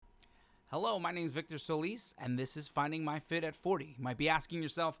Hello, my name is Victor Solis, and this is Finding My Fit at 40. You might be asking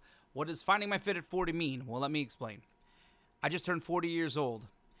yourself, what does Finding My Fit at 40 mean? Well, let me explain. I just turned 40 years old,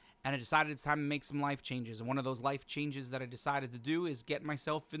 and I decided it's time to make some life changes. And one of those life changes that I decided to do is get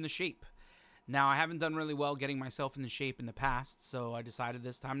myself in the shape. Now, I haven't done really well getting myself in the shape in the past, so I decided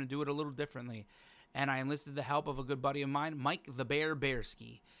this time to do it a little differently. And I enlisted the help of a good buddy of mine, Mike the Bear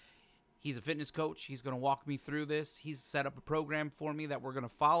Bearski. He's a fitness coach. He's going to walk me through this. He's set up a program for me that we're going to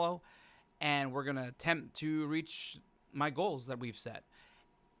follow, and we're going to attempt to reach my goals that we've set.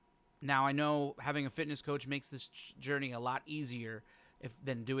 Now, I know having a fitness coach makes this journey a lot easier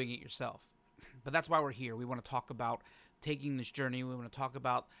than doing it yourself. But that's why we're here. We want to talk about taking this journey. We want to talk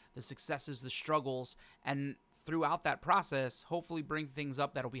about the successes, the struggles, and throughout that process, hopefully bring things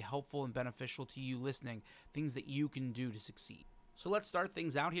up that'll be helpful and beneficial to you listening, things that you can do to succeed. So let's start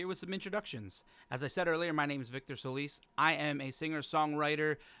things out here with some introductions. As I said earlier, my name is Victor Solis. I am a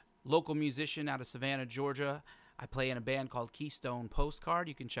singer-songwriter, local musician out of Savannah, Georgia. I play in a band called Keystone Postcard.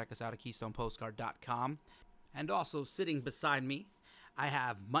 You can check us out at KeystonePostcard.com. And also sitting beside me, I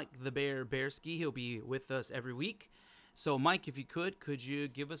have Mike the Bear Bearski. He'll be with us every week. So, Mike, if you could you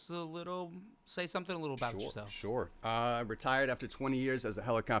give us say something a little about yourself? Sure. I retired after 20 years as a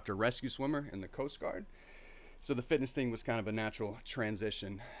helicopter rescue swimmer in the Coast Guard. So the fitness thing was kind of a natural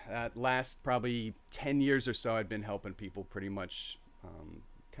transition. That last probably 10 years or so, I'd been helping people pretty much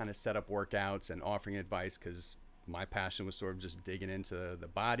kind of set up workouts and offering advice because my passion was sort of just digging into the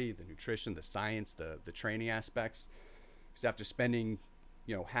body, the nutrition, the science, the training aspects. Because after spending,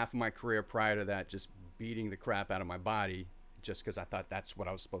 half of my career prior to that just beating the crap out of my body just because I thought that's what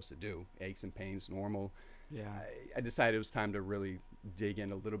I was supposed to do. Aches and pains, normal. Yeah. I decided it was time to really dig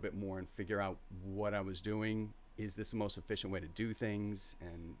in a little bit more and figure out what I was doing. Is this the most efficient way to do things?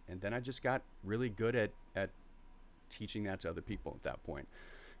 And then I just got really good at teaching that to other people at that point.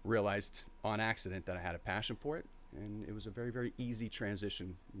 Realized on accident that I had a passion for it, and it was a very, very easy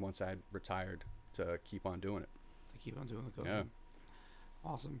transition once I retired to keep on doing it. To keep on doing the coaching. Yeah.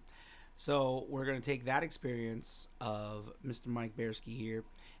 Awesome. So we're going to take that experience of Mr. Mike Bearski here,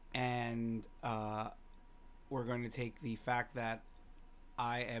 and we're going to take the fact that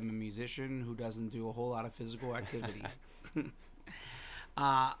I am a musician who doesn't do a whole lot of physical activity.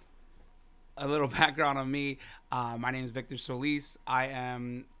 A little background on me. My name is Victor Solis. I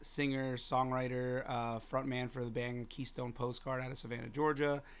am singer, songwriter, frontman for the band Keystone Postcard out of Savannah,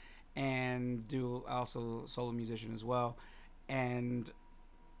 Georgia, and do also solo musician as well. And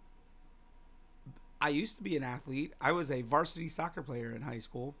I used to be an athlete. I was a varsity soccer player in high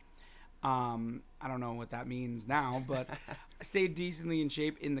school. I don't know what that means now, but I stayed decently in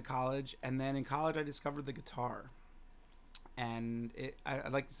shape in the college. And then in college, I discovered the guitar. And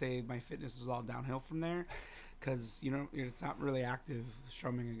I'd like to say my fitness was all downhill from there because, it's not really active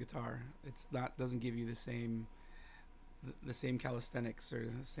strumming a guitar. Doesn't give you the same calisthenics or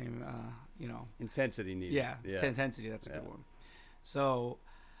the same, Intensity needed. Yeah. Intensity. That's a good one. So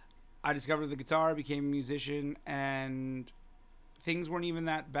I discovered the guitar, became a musician, and things weren't even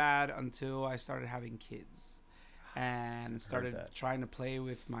that bad until I started having kids and started trying to play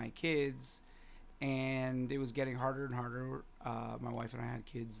with my kids, and it was getting harder and harder. My wife and I had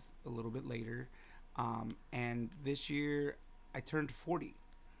kids a little bit later, and this year I turned 40,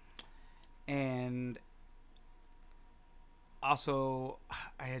 and also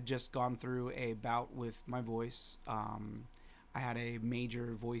I had just gone through a bout with my voice. I had a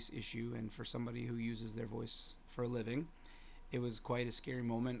major voice issue, and for somebody who uses their voice for a living, it was quite a scary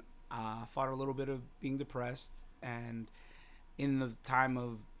moment. Fought a little bit of being depressed, and in the time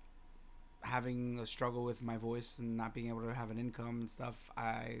of having a struggle with my voice and not being able to have an income and stuff,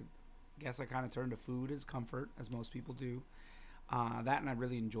 I guess I kind of turned to food as comfort, as most people do. That, and I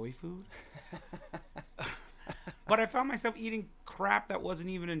really enjoy food. But I found myself eating crap that wasn't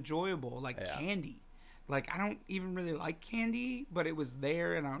even enjoyable, like candy. Like, I don't even really like candy, but it was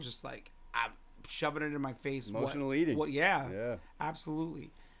there, and I was just like, I'm shoving it in my face. It's emotional eating. Yeah,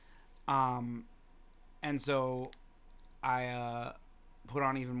 absolutely. And so I put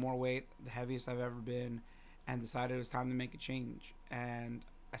on even more weight, the heaviest I've ever been, and decided it was time to make a change. And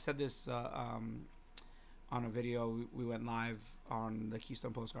I said this on a video. We went live on the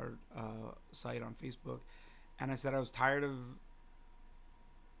Keystone Postcard site on Facebook, and I said I was tired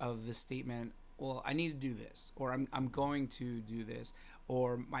of the statement, well, I need to do this, or I'm going to do this,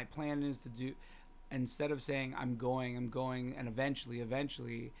 or my plan is to do. Instead of saying I'm going, and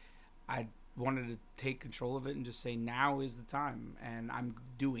eventually, I wanted to take control of it and just say now is the time, and I'm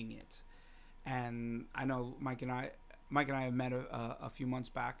doing it. And I know Mike and I have met a few months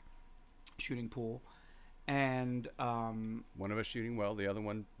back shooting pool, And One of us shooting well, the other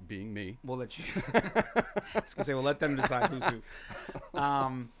one being me. we'll let you. I was gonna say we'll let them decide who's who.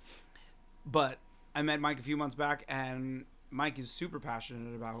 But I met Mike a few months back, and Mike is super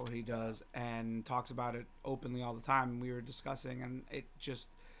passionate about what he does and talks about it openly all the time. We were discussing, and it just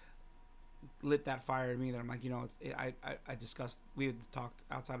lit that fire in me that I'm like, I discussed, we had talked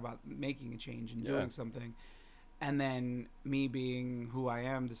outside about making a change and doing something. And then me being who I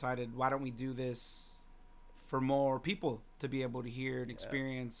am decided, why don't we do this for more people to be able to hear and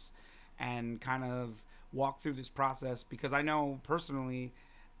experience and kind of walk through this process? Because I know personally,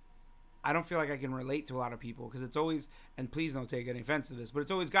 I don't feel like I can relate to a lot of people, because it's always, and please don't take any offense to this, but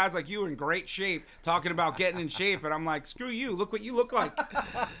it's always guys like you in great shape talking about getting in shape. And I'm like, screw you. Look what you look like.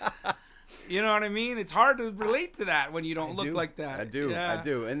 You know what I mean? It's hard to relate to that when you don't look like that. I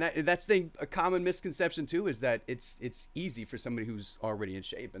do. And that's a common misconception too, is that it's easy for somebody who's already in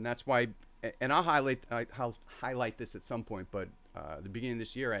shape. And that's why, and I'll highlight this at some point, but the beginning of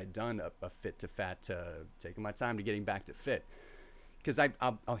this year I had done a fit to fat, taking my time to getting back to fit. Because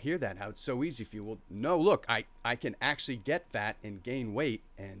I'll hear that, how it's so easy for you. Well, no, look, I can actually get fat and gain weight,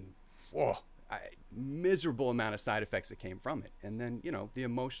 and miserable amount of side effects that came from it. And then, the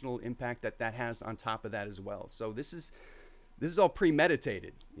emotional impact that has on top of that as well. So this is all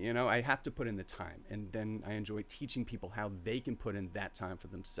premeditated. I have to put in the time, and then I enjoy teaching people how they can put in that time for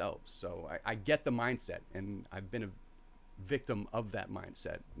themselves. So I get the mindset, and I've been a victim of that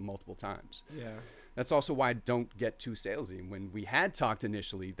mindset multiple times. Yeah. That's also why I don't get too salesy. When we had talked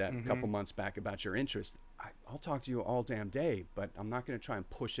initially that couple months back about your interest, I'll talk to you all damn day, but I'm not going to try and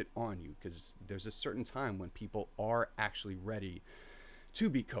push it on you, because there's a certain time when people are actually ready to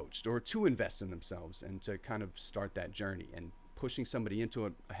be coached or to invest in themselves and to kind of start that journey. And pushing somebody into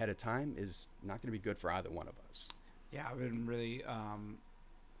it ahead of time is not going to be good for either one of us. Yeah, I've been really,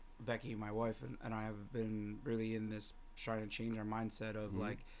 Becky, my wife, and I have been really in this trying to change our mindset of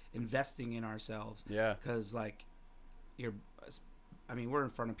like investing in ourselves. Yeah. Because we're in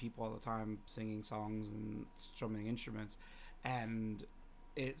front of people all the time singing songs and strumming instruments, and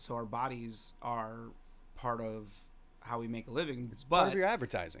so our bodies are part of how we make a living. It's part of your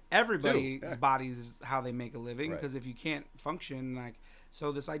advertising. Everybody's bodies is how they make a living, because if you can't function,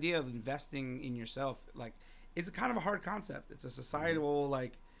 so this idea of investing in yourself, is a kind of a hard concept. It's a societal,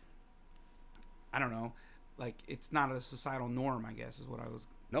 I don't know, it's not a societal norm, I guess, is what I was.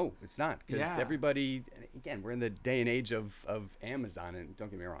 No, it's not, because everybody, again, we're in the day and age of Amazon, and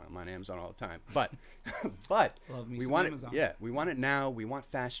don't get me wrong, I'm on Amazon all the time, but Love me we some want Amazon. it. We want it now. We want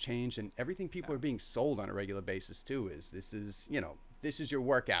fast change, and everything people are being sold on a regular basis too is this is your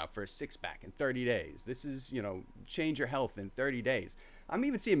workout for a 6-pack in 30 days. This is, change your health in 30 days. I'm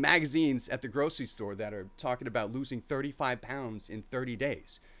even seeing magazines at the grocery store that are talking about losing 35 pounds in 30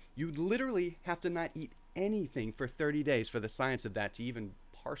 days. You literally have to not eat anything for 30 days for the science of that to even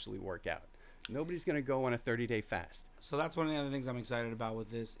partially work out. Nobody's going to go on a 30-day fast. So that's one of the other things I'm excited about with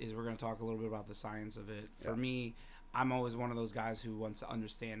this, is we're going to talk a little bit about the science of it. For me, I'm always one of those guys who wants to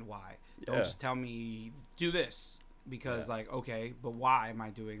understand why. Don't just tell me, do this, because okay, but why am I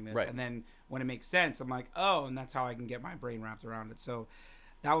doing this? Right. And then when it makes sense, I'm like, oh, and that's how I can get my brain wrapped around it. So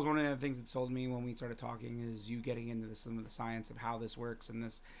that was one of the things that sold me when we started talking, is you getting into some of the science of how this works and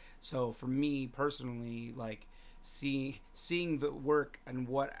this. So for me personally, seeing the work and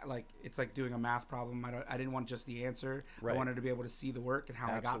what, it's like doing a math problem. I didn't want just the answer. Right. I wanted to be able to see the work and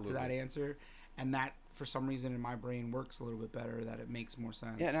how I got to that answer, and that for some reason in my brain works a little bit better, that it makes more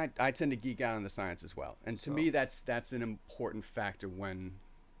sense. Yeah, and I tend to geek out on the science as well. And to me, that's an important factor when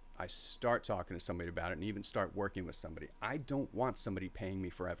I start talking to somebody about it and even start working with somebody. I don't want somebody paying me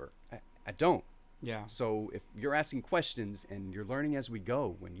forever. I don't. Yeah. So if you're asking questions and you're learning as we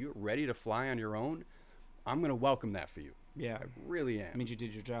go, when you're ready to fly on your own, I'm going to welcome that for you. Yeah. I really am. It means you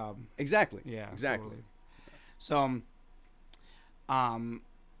did your job. Exactly. Yeah. Exactly. Totally. So,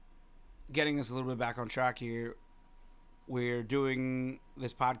 getting us a little bit back on track here, we're doing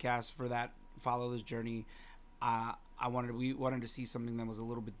this podcast for that Follow This Journey. We wanted to see something that was a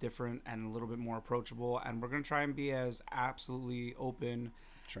little bit different and a little bit more approachable, and we're going to try and be as absolutely open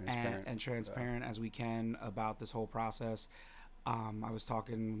and transparent as we can about this whole process. I was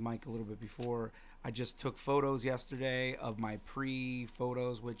talking with Mike a little bit before. I just took photos yesterday of my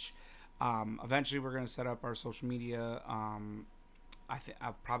pre-photos, which eventually we're going to set up our social media.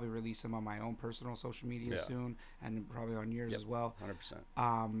 I'll probably release them on my own personal social media soon, and probably on yours as well.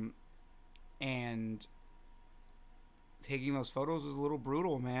 100%. And taking those photos was a little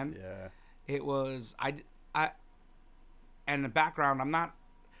brutal, man. Yeah. It was. And the background,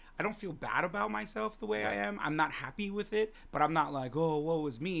 I don't feel bad about myself the way I am. I'm not happy with it, but I'm not like, oh, woe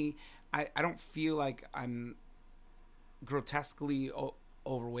is me. I don't feel like I'm grotesquely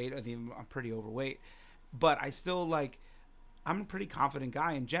overweight. I think I'm pretty overweight, but I still like. I'm a pretty confident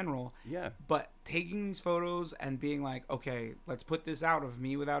guy in general. Yeah. But taking these photos and being like, okay, let's put this out of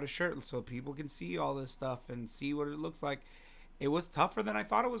me without a shirt so people can see all this stuff and see what it looks like. It was tougher than I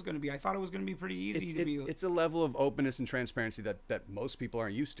thought it was going to be. I thought it was going to be pretty easy to be. It's a level of openness and transparency that most people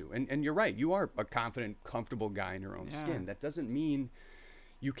aren't used to. And you're right. You are a confident, comfortable guy in your own skin. That doesn't mean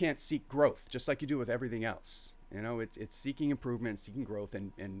you can't seek growth, just like you do with everything else. You know, it's seeking improvement, seeking growth,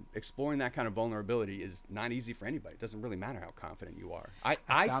 and exploring that kind of vulnerability is not easy for anybody. It doesn't really matter how confident you are.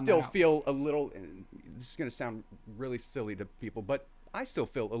 I still feel a little, and this is going to sound really silly to people, but I still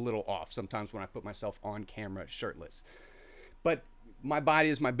feel a little off sometimes when I put myself on camera shirtless. But my body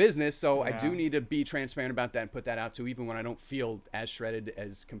is my business, so I do need to be transparent about that and put that out too, even when I don't feel as shredded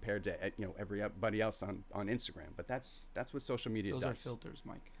as compared to everybody else on Instagram. But that's what social media does. Those are filters,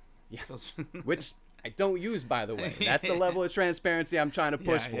 Mike. Yeah, which I don't use, by the way. That's the level of transparency I'm trying to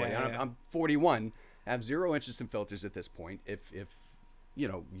push for you. I'm 41. I have zero interest in filters at this point. If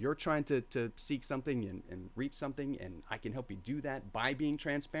you're trying to seek something and reach something, and I can help you do that by being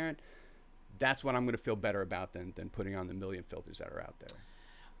transparent, that's what I'm going to feel better about than putting on the million filters that are out there.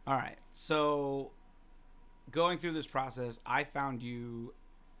 All right. So going through this process, I found you.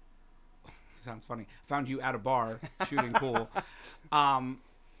 Sounds funny. I found you at a bar shooting pool.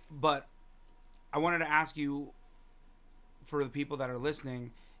 But I wanted to ask you, for the people that are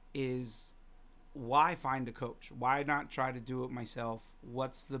listening, is why find a coach? Why not try to do it myself?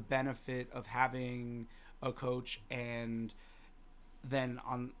 What's the benefit of having a coach? And then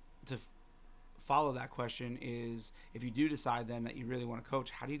to follow that question is, if you do decide then that you really want a coach,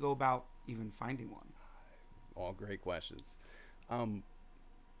 how do you go about even finding one? All great questions.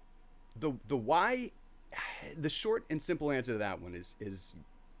 The why, the short and simple answer to that one is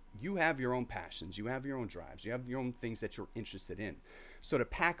you have your own passions, you have your own drives, you have your own things that you're interested in. So to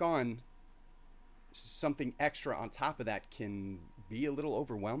pack on something extra on top of that can be a little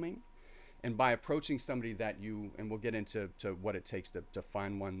overwhelming. And by approaching somebody that and we'll get into what it takes to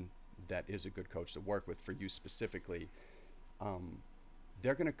find one that is a good coach to work with for you specifically,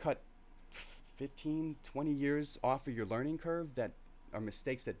 they're going to cut 15, 20 years off of your learning curve that are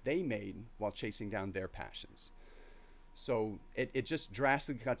mistakes that they made while chasing down their passions. So it just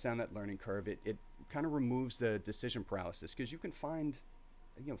drastically cuts down that learning curve. It kind of removes the decision paralysis, because you can find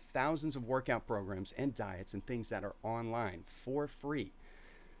thousands of workout programs and diets and things that are online for free.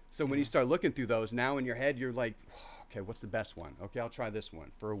 So when you start looking through those, now in your head you're like, okay, what's the best one? Okay, I'll try this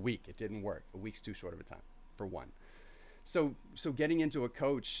one for a week. It didn't work. A week's too short of a time for one. So getting into a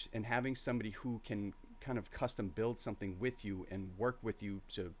coach and having somebody who can kind of custom build something with you and work with you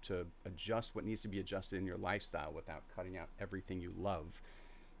to adjust what needs to be adjusted in your lifestyle without cutting out everything you love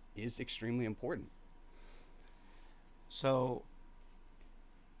is extremely important. So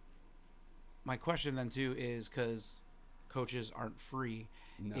my question then too is, because coaches aren't free,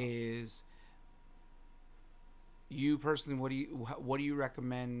 is you personally, what do you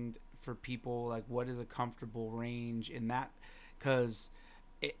recommend for people? Like, what is a comfortable range in that? Because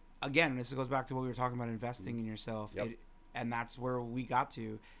again, this goes back to what we were talking about, investing in yourself. Yep. And that's where we got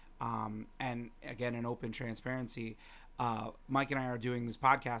to. And again, in open transparency, Mike and I are doing this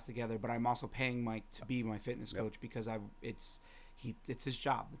podcast together, but I'm also paying Mike to be my fitness coach because it's his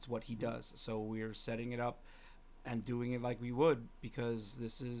job. It's what he does. So we're setting it up and doing it like we would,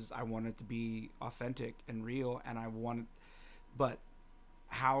 because I want it to be authentic and real, and but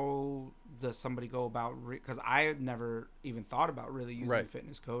how does somebody go about, because I had never even thought about really using a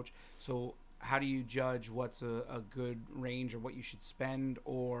fitness coach. So how do you judge what's a good range, or what you should spend,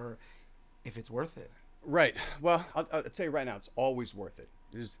 or if it's worth it? Right. Well, I'll tell you right now, it's always worth it.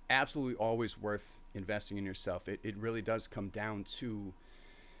 It is absolutely always worth investing in yourself. It really does come down to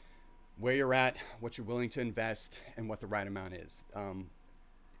where you're at, what you're willing to invest, and what the right amount is.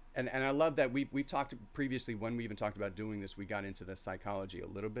 And I love that we've talked previously, when we even talked about doing this, we got into the psychology a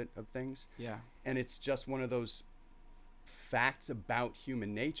little bit of things. Yeah. And it's just one of those facts about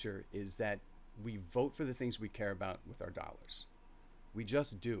human nature, is that we vote for the things we care about with our dollars. We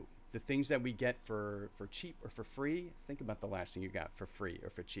just do. The things that we get for cheap or for free, think about the last thing you got for free or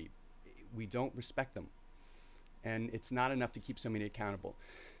for cheap. We don't respect them. And it's not enough to keep somebody accountable.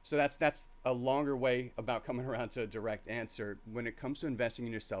 So that's a longer way about coming around to a direct answer. When it comes to investing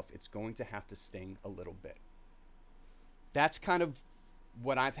in yourself, it's going to have to sting a little bit. That's kind of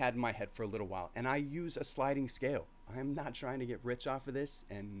what I've had in my head for a little while. And I use a sliding scale. I'm not trying to get rich off of this,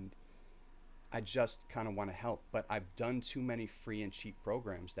 and I just kind of want to help. But I've done too many free and cheap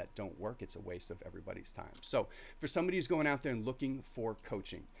programs that don't work. It's a waste of everybody's time. So for somebody who's going out there and looking for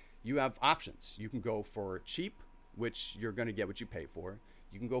coaching, You have options. You can go for cheap, which you're going to get what you pay for.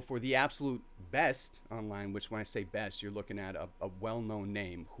 You can go for the absolute best online, which when I say best, you're looking at a well-known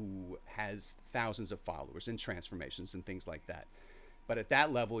name who has thousands of followers and transformations and things like that. But at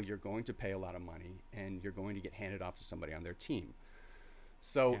that level, you're going to pay a lot of money and you're going to get handed off to somebody on their team.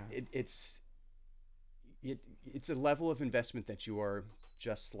 So Yeah. it's a level of investment that you are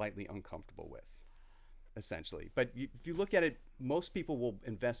just slightly uncomfortable with, essentially. But if you look at it, most people will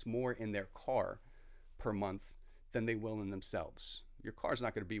invest more in their car per month than they will in themselves. Your car's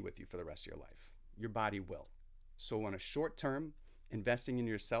not going to be with you for the rest of your life. Your body will. So on a short term, investing in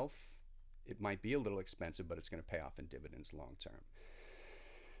yourself, it might be a little expensive, but it's going to pay off in dividends long term.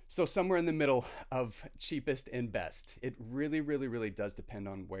 So somewhere in the middle of cheapest and best. It really, really, really does depend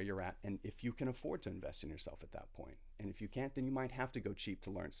on where you're at and if you can afford to invest in yourself at that point. And if you can't, then you might have to go cheap to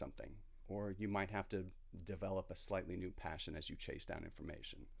learn something, or you might have to develop a slightly new passion as you chase down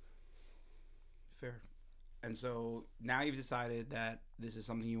information. Fair. And so now you've decided that this is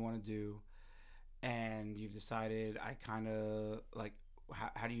something you want to do, and you've decided I kind of like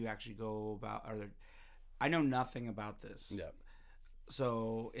how do you actually go about? I know nothing about this. Yeah.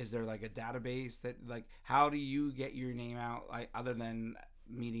 So is there like a database that like how do you get your name out like other than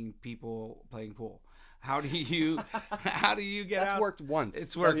meeting people playing pool? How do you how do you get That's out? worked once.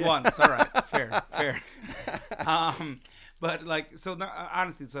 It's worked once. All right, fair. But like so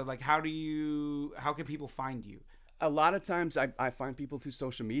honestly, so like how can people find you? A lot of times I find people through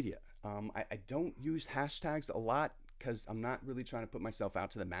social media. I don't use hashtags a lot because I'm not really trying to put myself out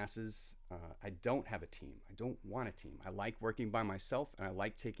to the masses. I don't have a team. I don't want a team. I like working by myself, and I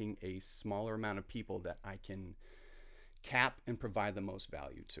like taking a smaller amount of people that I can cap and provide the most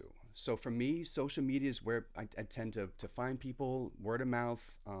value to. So for me, social media is where I tend to find people, word of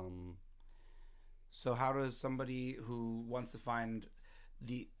mouth. So how does somebody who wants to find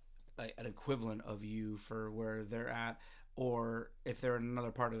the like an equivalent of you for where they're at, or if they're in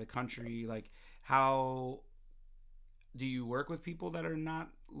another part of the country, like how do you work with people that are not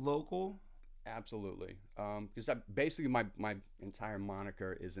local? Absolutely. Because basically my entire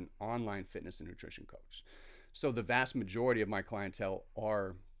moniker is an online fitness and nutrition coach. So the vast majority of my clientele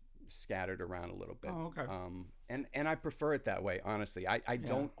are scattered around a little bit. Oh, okay. And I prefer it that way, honestly. I Yeah.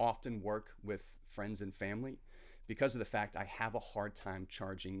 don't often work with friends and family because of the fact I have a hard time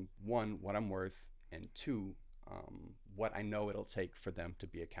charging, one, what I'm worth, and two, what I know it'll take for them to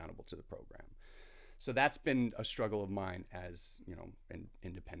be accountable to the program. So that's been a struggle of mine as, an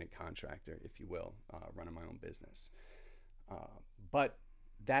independent contractor, if you will, running my own business. But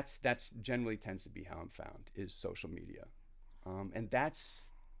that's generally tends to be how I'm found is social media. And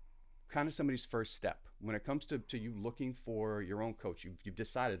that's kind of somebody's first step. When it comes to you looking for your own coach, you've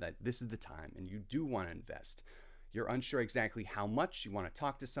decided that this is the time and you do want to invest. You're unsure exactly how much you want to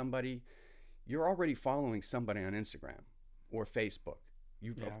talk to somebody. You're already following somebody on Instagram or Facebook.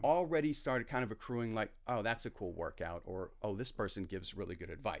 You've already started kind of accruing like, oh, that's a cool workout, or, oh, this person gives really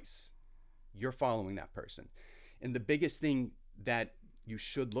good advice. You're following that person. And the biggest thing that you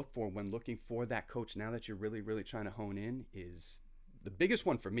should look for when looking for that coach, now that you're really, really trying to hone in, is the biggest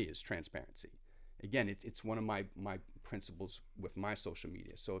one for me is transparency. Again, it's one of my principles with my social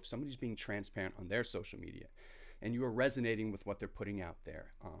media. So if somebody's being transparent on their social media and you are resonating with what they're putting out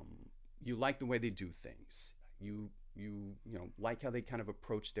there, you like the way they do things, you like how they kind of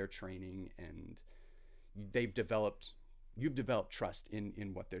approach their training, and you've developed trust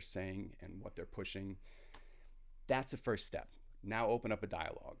in what they're saying and what they're pushing. That's the first step. Now open up a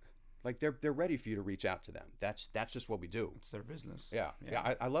dialogue. Like they're ready for you to reach out to them. That's just what we do. It's their business. Yeah.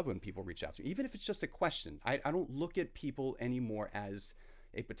 I love when people reach out to me, even if it's just a question. I don't look at people anymore as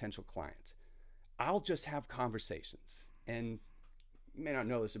a potential client. I'll just have conversations. And you may not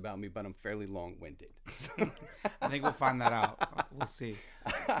know this about me, but I'm fairly long-winded. I think we'll find that out. We'll see.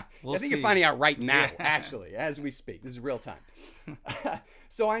 I think you're finding out right now, actually, as we speak. This is real time.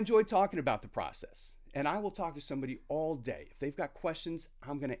 So I enjoy talking about the process. And I will talk to somebody all day. If they've got questions,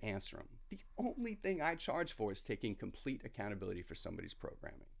 I'm going to answer them. The only thing I charge for is taking complete accountability for somebody's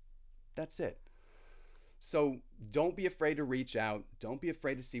programming. That's it. So don't be afraid to reach out. Don't be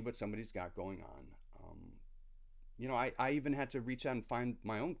afraid to see what somebody's got going on. I even had to reach out and find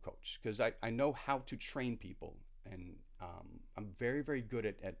my own coach because I know how to train people. And I'm very, very good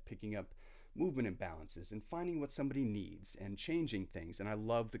at picking up movement imbalances and finding what somebody needs and changing things. And I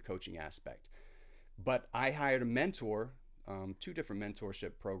love the coaching aspect. But I hired a mentor, 2 different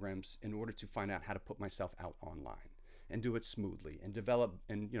mentorship programs, in order to find out how to put myself out online and do it smoothly and develop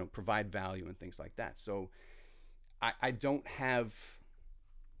and provide value and things like that. So I don't have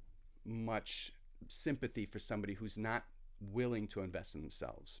much sympathy for somebody who's not willing to invest in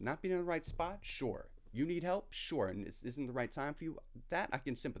themselves. Not being in the right spot, sure. You need help, sure, and this isn't the right time for you. That I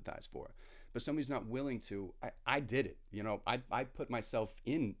can sympathize for. But somebody's not willing to. I did it. I put myself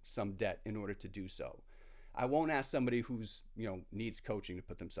in some debt in order to do so. I won't ask somebody who's needs coaching to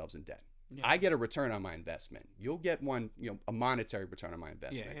put themselves in debt. Yeah. I get a return on my investment. You'll get one, a monetary return on my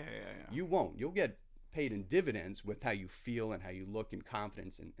investment. Yeah. You won't. You'll get paid in dividends with how you feel and how you look and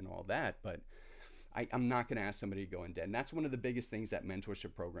confidence and all that. But I'm not going to ask somebody to go in debt. And that's one of the biggest things that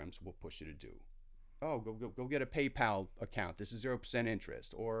mentorship programs will push you to do. Oh, go get a PayPal account. This is 0%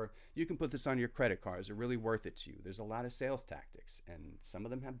 interest. Or you can put this on your credit card. Is it really worth it to you? There's a lot of sales tactics, and some of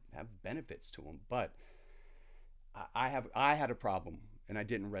them have benefits to them. But I had a problem, and I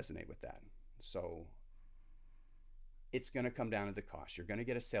didn't resonate with that. So it's going to come down to the cost. You're going to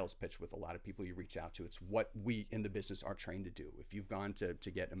get a sales pitch with a lot of people you reach out to. It's what we in the business are trained to do. If you've gone to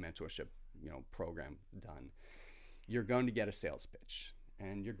get a mentorship program done, you're going to get a sales pitch,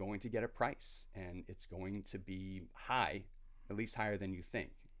 and you're going to get a price, and it's going to be high, at least higher than you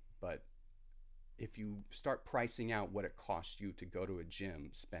think. But if you start pricing out what it costs you to go to a gym,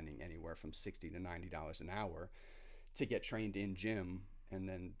 spending anywhere from $60 to $90 an hour to get trained in gym, and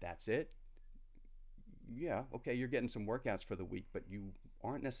then that's it, yeah, okay, you're getting some workouts for the week, but you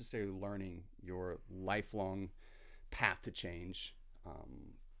aren't necessarily learning your lifelong path to change.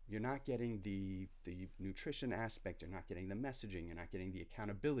 You're not getting the nutrition aspect. You're not getting the messaging. You're not getting the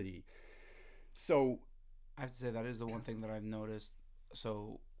accountability. So I have to say that is the one thing that I've noticed.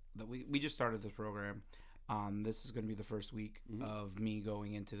 So that we just started this program. This is going to be the first week of me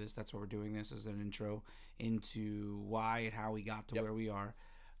going into this. That's why we're doing this as an intro into why and how we got to where we are.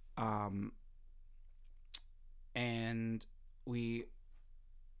 And we,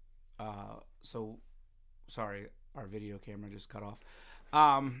 so sorry, our video camera just cut off.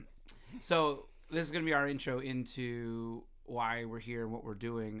 So this is going to be our intro into why we're here and what we're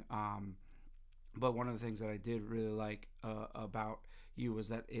doing. But one of the things that I did really like about you was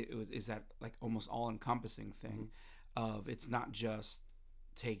that is that like almost all encompassing thing of it's not just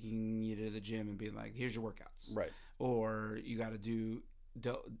taking you to the gym and being like, here's your workouts. Right. Or you got to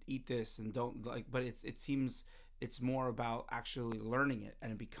eat this and don't like, but it seems it's more about actually learning it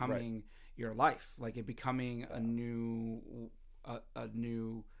and it becoming your life, like it becoming a new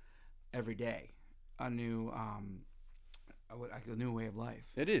every day, a new way of life.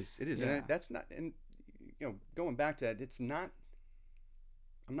 It is. Yeah. And that's not, and going back to that, it's not,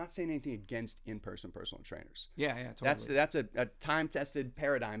 I'm not saying anything against in-person personal trainers. Yeah, totally. That's a time-tested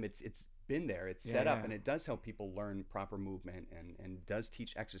paradigm. It's been there. It's set up, and it does help people learn proper movement and does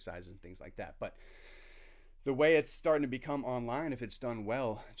teach exercises and things like that. But the way it's starting to become online, if it's done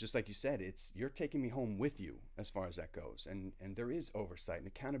well, just like you said, you're taking me home with you as far as that goes. And there is oversight and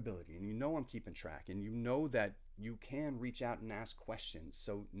accountability, and I'm keeping track, and that you can reach out and ask questions.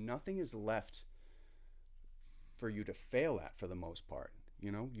 So nothing is left for you to fail at for the most part.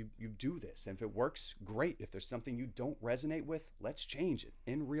 You do this, and if it works, great. If there's something you don't resonate with, let's change it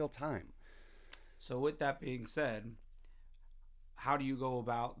in real time. So with that being said, how do you go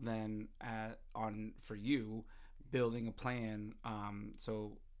about then for you building a plan?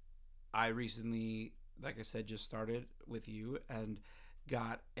 So I recently, like I said, just started with you and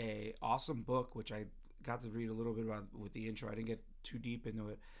got a awesome book, which I got to read a little bit about with the intro. I didn't get too deep into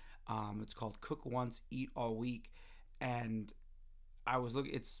it. It's called Cook Once, Eat All Week. And I was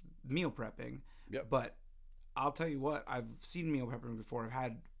looking, it's meal prepping. Yep. But I'll tell you what, I've seen meal prepping before. I've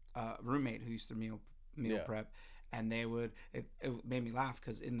had a roommate who used to meal prep. And it made me laugh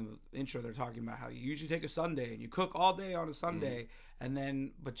because in the intro they're talking about how you usually take a Sunday and you cook all day on a Sunday, and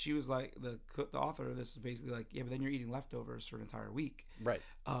then but she was like the author of this was basically like, yeah, but then you're eating leftovers for an entire week, right,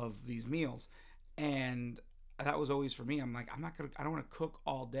 of these meals, and that was always for me. I'm like, I don't want to cook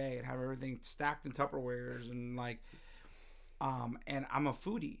all day and have everything stacked in Tupperwares and like, and I'm a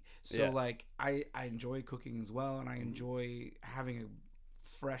foodie, so like I enjoy cooking as well, and I enjoy having a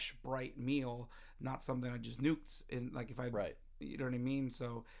fresh, bright meal, not something I just nuked in, like if I, you know what I mean?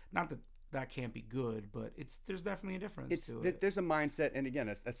 So not that can't be good, but there's definitely a difference to it. There's a mindset, and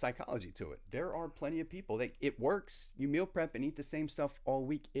again, a psychology to it. There are plenty of people it works. You meal prep and eat the same stuff all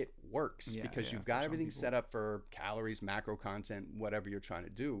week. It works because you've got everything set up for calories, macro content, whatever you're trying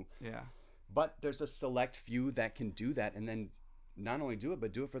to do. Yeah. But there's a select few that can do that, and then not only do it,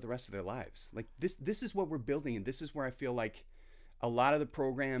 but do it for the rest of their lives. Like this is what we're building, and this is where I feel like a lot of the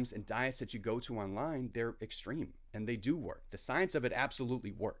programs and diets that you go to online, they're extreme and they do work. The science of it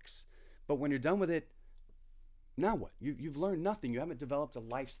absolutely works. But when you're done with it, now what? You've learned nothing. You haven't developed a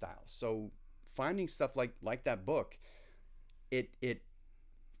lifestyle. So finding stuff like that book, it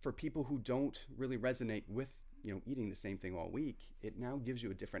for people who don't really resonate with eating the same thing all week, it now gives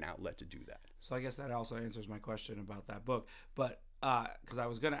you a different outlet to do that. So I guess that also answers my question about that book. But because I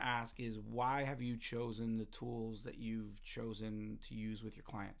was going to ask is why have you chosen the tools that you've chosen to use with your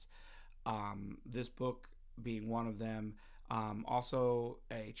clients? This book being one of them. Also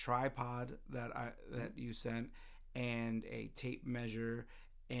a tripod that you sent, and a tape measure,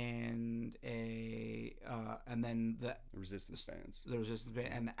 and and then the resistance bands,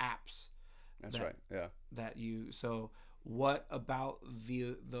 and the apps. That's right. Yeah. That you. So what about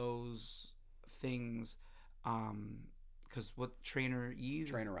those things? Because what Trainerize.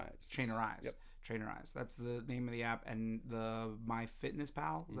 Yep. Trainerize. That's the name of the app, and the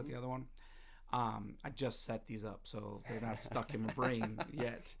MyFitnessPal is that the other one? I just set these up, so they're not stuck in my brain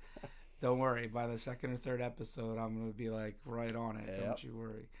yet. Don't worry. By the second or third episode, I'm gonna be like right on it. Yep. Don't you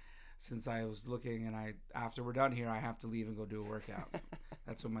worry. Since I was looking, and after we're done here, I have to leave and go do a workout.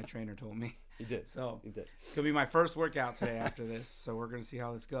 That's what my trainer told me. He did. So he did. It's gonna be my first workout today after this. So we're gonna see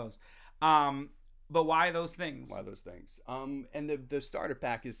how this goes. But why those things? Why those things? And the starter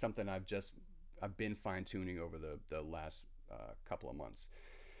pack is something I've been fine tuning over the last couple of months.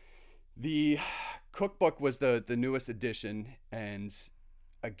 The cookbook was the newest edition, and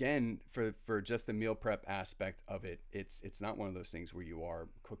again, for just the meal prep aspect of it, it's not one of those things where you are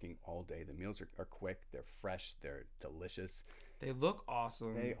cooking all day. The meals are quick, they're fresh, they're delicious. They look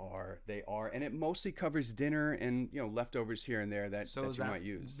awesome. They are, and it mostly covers dinner and leftovers here and there that you might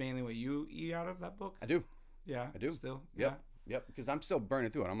use. Mainly what you eat out of that book? I do. Yeah, I do. Still, Yep, because I'm still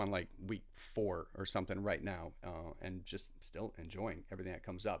burning through it. I'm on like week 4 or something right now, and just still enjoying everything that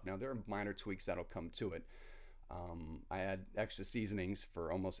comes up. Now, there are minor tweaks that'll come to it. I add extra seasonings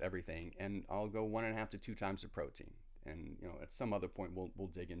for almost everything, and I'll go 1.5 to 2 times the protein. And at some other point, we'll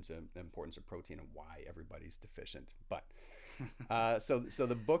dig into the importance of protein and why everybody's deficient. But so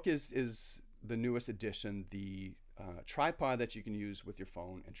the book is the newest edition. The tripod that you can use with your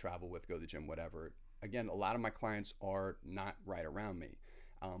phone and travel with, go to the gym, whatever. Again, a lot of my clients are not right around me.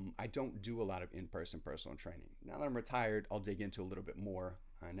 I don't do a lot of in-person personal training. Now that I'm retired, I'll dig into a little bit more.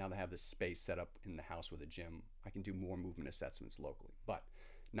 Now that I have this space set up in the house with a gym, I can do more movement assessments locally, but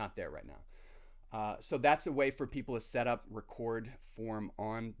not there right now. So that's a way for people to set up, record form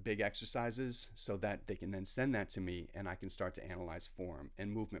on big exercises so that they can then send that to me and I can start to analyze form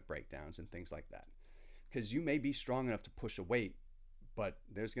and movement breakdowns and things like that. Because you may be strong enough to push a weight, but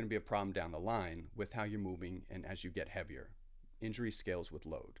there's going to be a problem down the line with how you're moving and as you get heavier. Injury scales with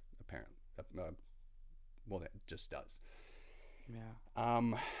load, apparently. Well, it just does.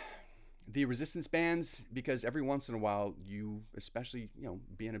 Yeah. The resistance bands, because every once in a while, you, especially,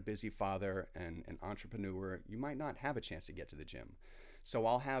 being a busy father and an entrepreneur, you might not have a chance to get to the gym. So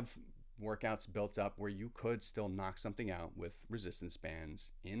I'll have workouts built up where you could still knock something out with resistance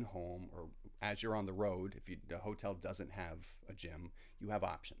bands in home or as you're on the road. If the hotel doesn't have a gym, you have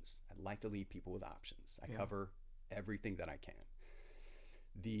options. I'd like to leave people with options. I cover everything that I can.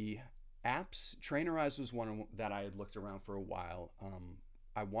 The apps, Trainerize was one that I had looked around for a while.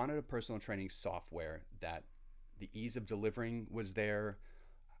 I wanted a personal training software that the ease of delivering was there,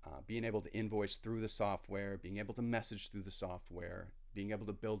 being able to invoice through the software, being able to message through the software, being able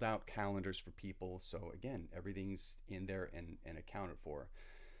to build out calendars for people. So again, everything's in there and accounted for.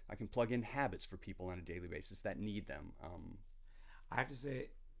 I can plug in habits for people on a daily basis that need them. I have to say,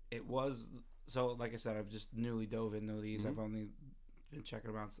 it was, so like I said, I've just newly dove into these. I've only been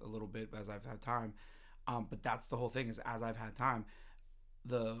checking them out a little bit as I've had time. But that's the whole thing, is as I've had time,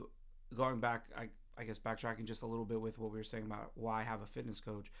 going back, I guess backtracking just a little bit with what we were saying about why I have a fitness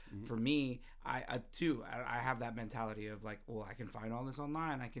coach. For me, I have that mentality of like, well, I can find all this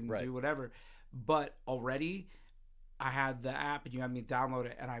online, I can do whatever. But already I had the app and you had me download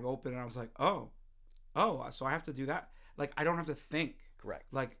it and I opened it and I was like, oh, so I have to do that. Like, I don't have to think.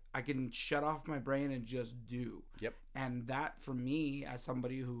 Correct. Like, I can shut off my brain and just do. Yep. And that, for me, as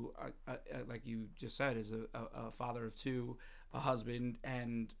somebody who, like you just said, is a father of 2, a husband,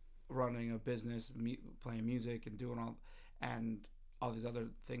 and running a business, playing music, and doing all these other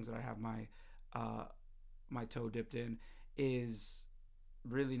things that I have my toe dipped in, is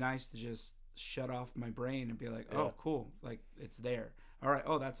really nice to just shut off my brain and be like, oh, cool, like, it's there. All right,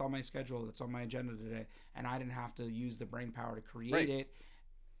 oh, that's on my schedule, that's on my agenda today, and I didn't have to use the brain power to create it,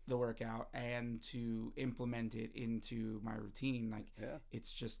 the workout, and to implement it into my routine. Like,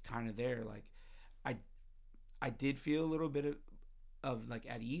 it's just kind of there. Like, I did feel a little bit of like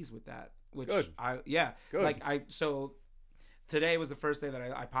at ease with that, which Good. Like, so today was the first day that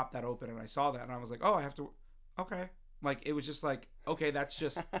I popped that open and I saw that and I was like, oh, I have to, okay. Like, it was just like, okay, that's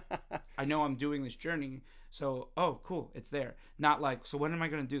just, I know I'm doing this journey. So, oh, cool, it's there. Not like, so when am I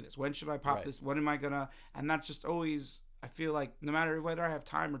going to do this? When should I pop Right. this? When am I going to? And that's just always, I feel like no matter whether I have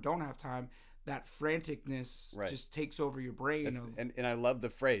time or don't have time, that franticness Right. just takes over your brain. And I love the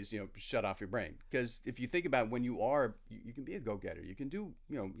phrase, shut off your brain. Because if you think about when you can be a go-getter. You can do,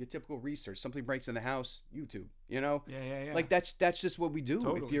 your typical research. Something breaks in the house, YouTube, Yeah. Like that's just what we do.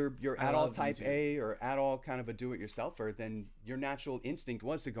 Totally. If you're I at all love type YouTube. A or at all kind of a do-it-yourselfer, then your natural instinct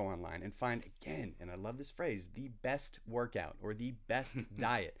was to go online and find, again, and I love this phrase, the best workout or the best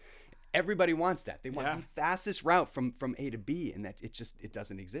diet. Everybody wants that. They want Yeah. the fastest route from A to B, and that it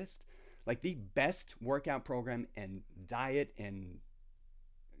doesn't exist. Like the best workout program and diet and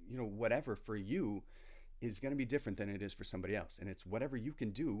whatever for you is going to be different than it is for somebody else, and it's whatever you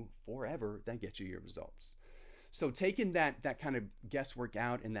can do forever that gets you your results. So taking that kind of guesswork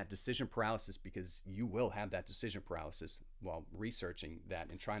out and that decision paralysis, because you will have that decision paralysis while researching that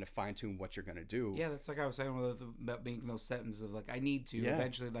and trying to fine tune what you're going to do. Yeah, that's like I was saying about making those sentences of like I need to Yeah.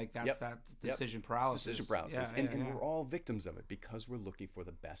 eventually, like that's Yep. that Yep. decision paralysis. Decision paralysis, Yeah, and yeah. we're all victims of it because we're looking for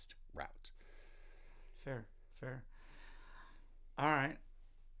the best route. Fair. All right.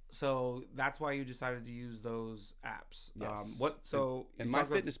 So that's why you decided to use those apps. Yes. What? So And you talked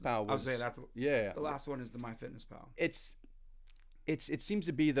about- MyFitnessPal I was was saying that's yeah. the last one is the MyFitnessPal. It seems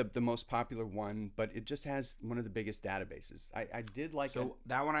to be the most popular one, but it just has one of the biggest databases. I did like So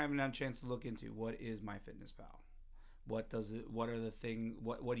that one I haven't had a chance to look into. What is MyFitnessPal? What does it? What are the thing?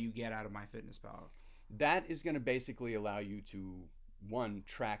 What do you get out of MyFitnessPal? that is going to basically allow you to, one,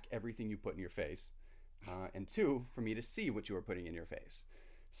 track everything you put in your face, and two, for me to see what you are putting in your face.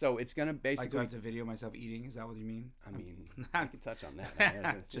 So it's going to Like, do basically. I have to video myself eating? Is that what you mean? I mean, we can touch on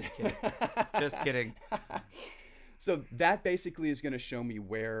that. Just kidding. Just kidding. So that basically is going to show me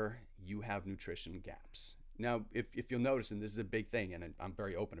where you have nutrition gaps. Now, if you'll notice, and this is a big thing, and I'm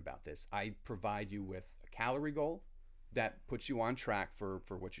very open about this, I provide you with a calorie goal that puts you on track for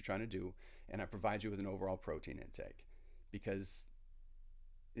what you're trying to do, and I provide you with an overall protein intake, because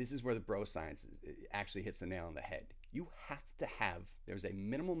this is where the bro science actually hits the nail on the head. You have to have, there's a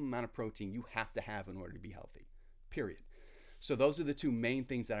minimum amount of protein you have to have in order to be healthy, period. So those are the two main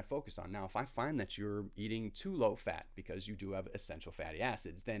things that I focus on. Now, if I find that you're eating too low fat because you do have essential fatty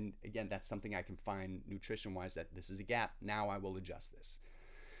acids, then again, that's something I can find nutrition-wise that this is a gap. Now I will adjust this.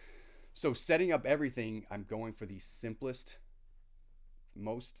 So setting up everything, I'm going for the simplest,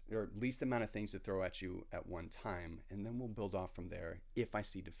 most or least amount of things to throw at you at one time, and then we'll build off from there if I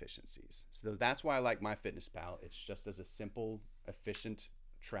see deficiencies. So that's why I like MyFitnessPal. It's just as a simple, efficient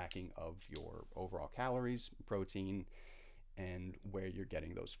tracking of your overall calories, protein, and where you're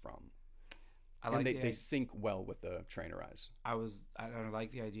getting those from. And they sync well with the trainer eyes. I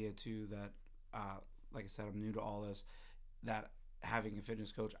like the idea too that, like I said, I'm new to all this. That having a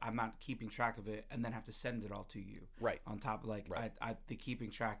fitness coach, I'm not keeping track of it and then have to send it all to you. Right. On top of like, Right. the keeping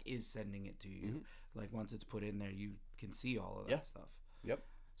track is sending it to you. Mm-hmm. Like once it's put in there, you can see all of that Yeah. stuff. Yep.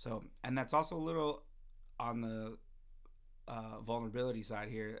 So, and that's also a little on the vulnerability side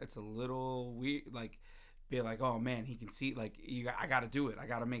here. It's a little weird, like be like, oh man, he can see. Like I got to do it. I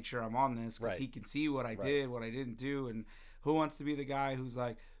got to make sure I'm on this because Right. he can see what I did, what I didn't do, and who wants to be the guy who's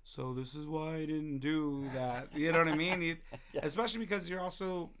like, so this is why I didn't do that. You know what I mean? Yeah. Especially because you're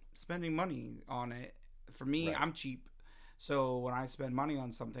also spending money on it. For me, Right. I'm cheap. So when I spend money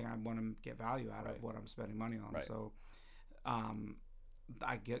on something, I want to get value out Right. of what I'm spending money on. Right. So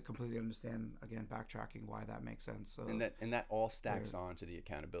I completely understand, again, backtracking, why that makes sense. So And that all stacks on to the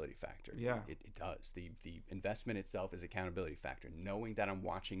accountability factor. Yeah. It does. The investment itself is accountability factor. Knowing that I'm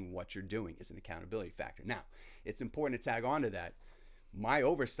watching what you're doing is an accountability factor. Now, it's important to tag on to that. My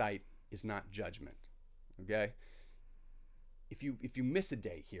oversight is not judgment. Okay? If you miss a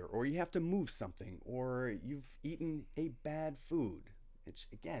day here, or you have to move something, or you've eaten a bad food, it's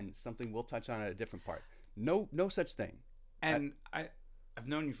again something we'll touch on at a different part. No such thing. And I've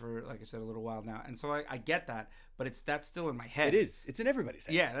known you for, like I said, a little while now, and so I get that, but that's still in my head. It is. It's in everybody's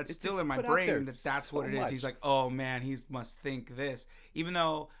head. Yeah, that's still in my put out there brain that's so what it is. much. He's like, oh man, he must think this, even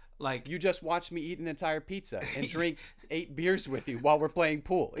though like You just watched me eat an entire pizza and drink 8 beers with you while we're playing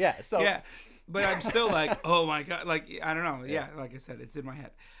pool. Yeah. So yeah, but I'm still like, oh my god, like I don't know. Yeah, like I said, it's in my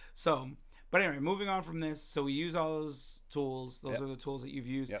head. So, but anyway, moving on from this. So we use all those tools. Those Yep. are the tools that you've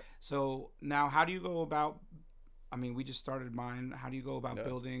used. Yep. So now, how do you go about? I mean, we just started mine. How do you go about Yep.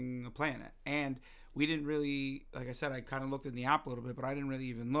 building a plan? And we didn't really, like I said, I kind of looked in the app a little bit, but I didn't really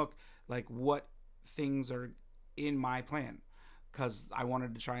even look like what things are in my plan, because I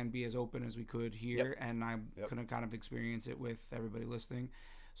wanted to try and be as open as we could here, and I couldn't kind of experience it with everybody listening.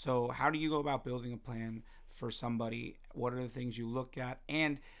 So how do you go about building a plan for somebody? What are the things you look at?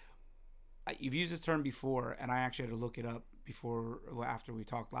 And you've used this term before, and I actually had to look it up after we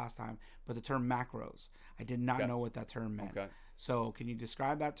talked last time. But the term macros, I did not Okay. know what that term meant. Okay. So can you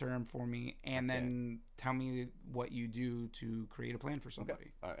describe that term for me, and then tell me what you do to create a plan for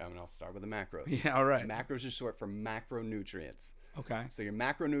somebody? All right, I mean, I'll start with the macros. Yeah, all right. Macros are short for macronutrients. Okay. So your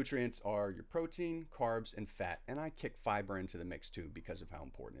macronutrients are your protein, carbs, and fat. And I kick fiber into the mix too because of how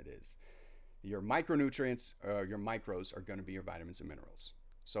important it is. Your micronutrients, your micros, are going to be your vitamins and minerals.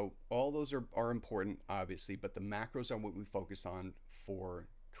 So all those are important, obviously, but the macros are what we focus on for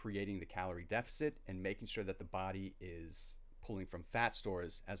creating the calorie deficit and making sure that the body is pulling from fat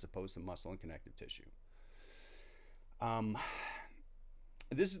stores as opposed to muscle and connective tissue.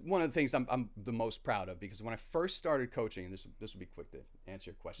 This is one of the things I'm the most proud of, because when I first started coaching, and this will be quick to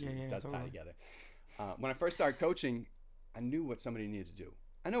answer your question, it does tie together. When I first started coaching, I knew what somebody needed to do.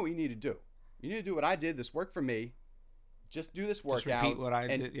 I know what you need to do. You need to do what I did. This worked for me. Just do this workout. Just repeat what I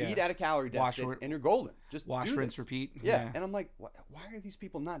and did. Yeah. Eat at a calorie deficit, and you're golden. Just wash, do rinse, this. repeat. Yeah. And I'm like, why are these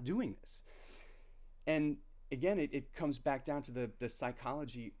people not doing this? And again, it comes back down to the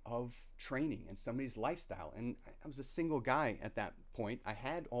psychology of training and somebody's lifestyle. And I was a single guy at that point. I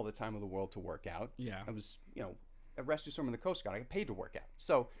had all the time in the world to work out. Yeah. I was, a rescue swimmer in the Coast Guard. I got paid to work out.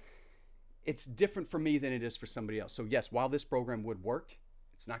 So it's different for me than it is for somebody else. So yes, while this program would work,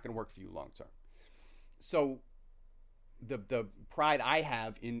 it's not going to work for you long term. So the pride I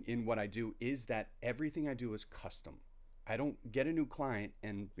have in what I do is that everything I do is custom. I don't get a new client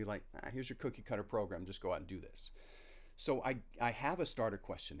and be like, here's your cookie cutter program, just go out and do this. So I have a starter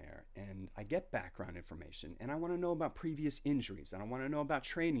questionnaire, and I get background information, and I want to know about previous injuries, and I want to know about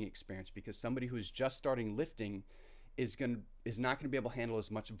training experience, because somebody who's just starting lifting is not going to be able to handle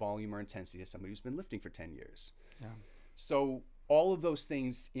as much volume or intensity as somebody who's been lifting for 10 years. Yeah. So all of those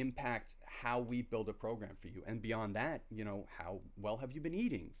things impact how we build a program for you. And beyond that, how well have you been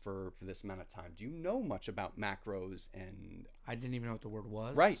eating for this amount of time? Do you know much about macros? And I didn't even know what the word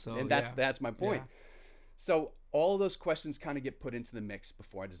was. Right. So, and that's my point. Yeah. So all of those questions kind of get put into the mix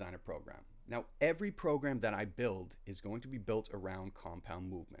before I design a program. Now, every program that I build is going to be built around compound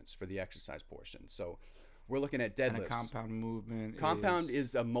movements for the exercise portion. So we're looking at deadlifts. And a compound movement. Compound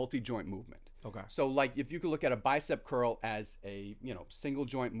is a multi-joint movement. Okay. So like if you could look at a bicep curl as a, single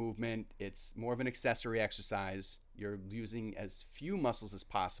joint movement, it's more of an accessory exercise. You're using as few muscles as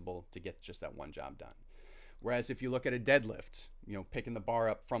possible to get just that one job done. Whereas if you look at a deadlift, picking the bar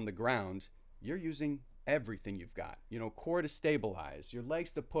up from the ground, you're using everything you've got. Core to stabilize, your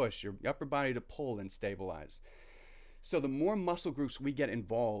legs to push, your upper body to pull and stabilize. So the more muscle groups we get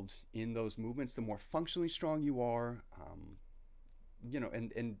involved in those movements, the more functionally strong you are,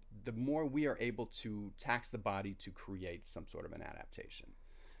 and the more we are able to tax the body to create some sort of an adaptation.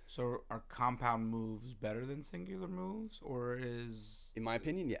 So are compound moves better than singular moves, or is... In my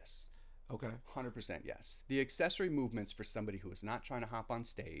opinion, yes. Okay. 100% yes. The accessory movements for somebody who is not trying to hop on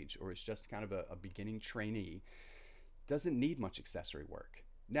stage or is just kind of a beginning trainee doesn't need much accessory work.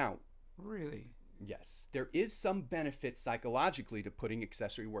 Now... Really? Yes. There is some benefit psychologically to putting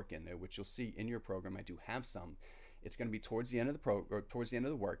accessory work in there, which you'll see in your program. I do have some. It's going to be towards the end of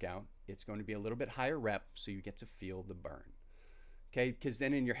the workout. It's going to be a little bit higher rep, so you get to feel the burn. Okay? Because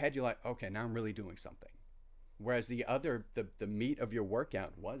then in your head, you're like, okay, now I'm really doing something. Whereas the meat of your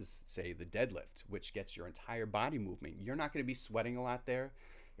workout was, say, the deadlift, which gets your entire body movement. You're not going to be sweating a lot there.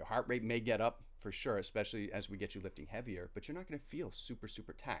 Your heart rate may get up for sure, especially as we get you lifting heavier, but you're not going to feel super,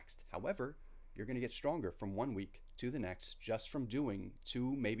 super taxed. However, you're going to get stronger from one week to the next just from doing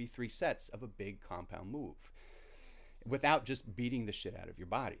 2, maybe 3 sets of a big compound move without just beating the shit out of your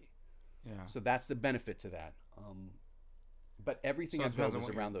body. Yeah. So that's the benefit to that. But everything I build is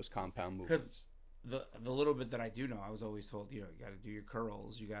around those compound movements. Because the little bit that I do know, I was always told, you got to do your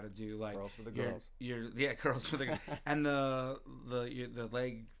curls. You got to do like curls for the girls. Curls for the girls. And the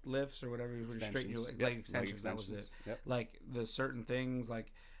leg lifts or whatever, you straighten your leg extensions. That was it. Yep. Like the certain things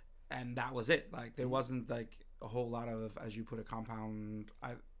and that was it. Like there wasn't like a whole lot of, as you put a compound.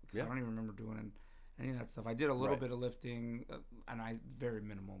 I don't even remember doing any of that stuff. I did a little bit of lifting, and very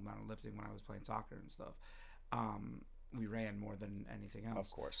minimal amount of lifting when I was playing soccer and stuff. We ran more than anything else.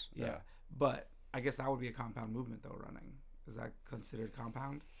 Of course. Yeah. But I guess that would be a compound movement though, running. Is that considered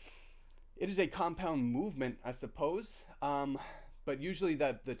compound? It is a compound movement, I suppose. But usually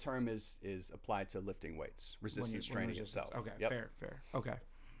the term is applied to lifting weights, resistance training itself. Okay, yep. Fair. Okay.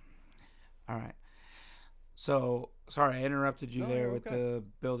 All right. So, sorry, I interrupted you with the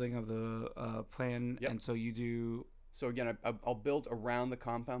building of the plan. Yep. And so you do... So again, I'll build around the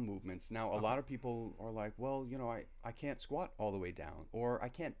compound movements. Now, a lot of people are like, well, I can't squat all the way down, or I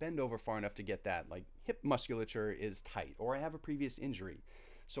can't bend over far enough to get that. Like hip musculature is tight, or I have a previous injury.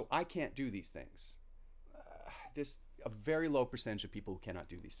 So I can't do these things. There's a very low percentage of people who cannot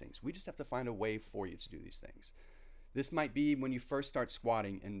do these things. We just have to find a way for you to do these things. This might be when you first start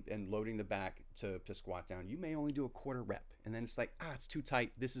squatting and loading the back to squat down. You may only do a quarter rep, and then it's like, it's too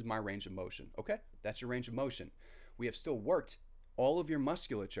tight. This is my range of motion. Okay, that's your range of motion. We have still worked all of your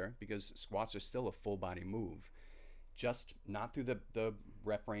musculature, because squats are still a full body move, just not through the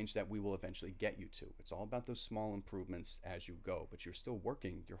rep range that we will eventually get you to. It's all about those small improvements as you go, but you're still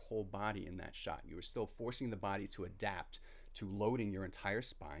working your whole body in that shot. You are still forcing the body to adapt to loading your entire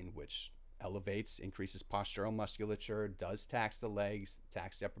spine, which elevates, increases postural musculature, does tax the legs,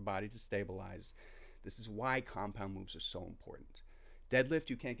 tax the upper body to stabilize. This is why compound moves are so important. Deadlift,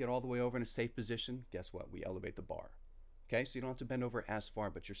 you can't get all the way over in a safe position. Guess what? We elevate the bar. Okay, so you don't have to bend over as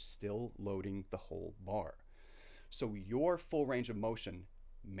far, but you're still loading the whole bar. So your full range of motion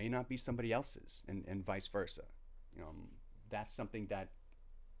may not be somebody else's, and vice versa. That's something that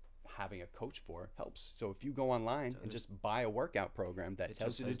having a coach for helps. So if you go online and just buy a workout program that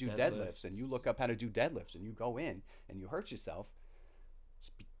tells you to do deadlifts, and you look up how to do deadlifts, and you go in and you hurt yourself,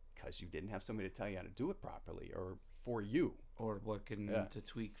 it's because you didn't have somebody to tell you how to do it properly or for you. Or what can to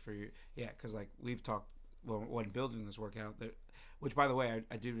tweak for you. Yeah, because like we've talked when building this workout, which by the way,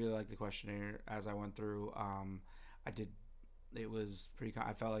 I did really like the questionnaire as I went through. It was pretty.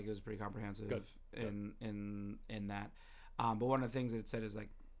 I felt like it was pretty comprehensive in that. But one of the things that it said is like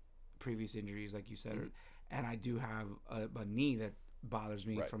previous injuries, like you said, and I do have a knee that bothers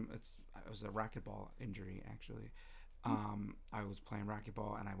me from. It was a racquetball injury actually. I was playing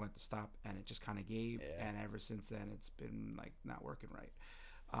racquetball and I went to stop and it just kind of gave, and ever since then it's been like not working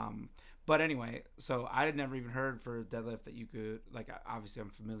right. But anyway, so I had never even heard for deadlift that you could, like, obviously I'm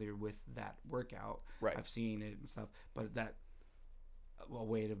familiar with that workout. Right. I've seen it and stuff, but that a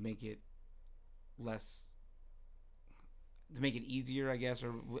way to make it less, to make it easier, I guess,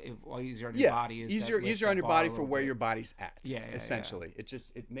 or easier on your body is easier on your body for where your body's at. Essentially.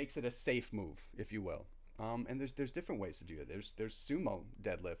 It makes it a safe move, if you will. And there's different ways to do it. There's sumo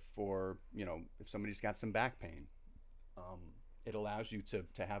deadlift for, if somebody's got some back pain. It allows you to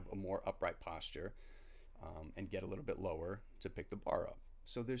have a more upright posture and get a little bit lower to pick the bar up.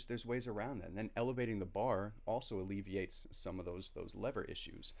 So there's ways around that. And then elevating the bar also alleviates some of those lever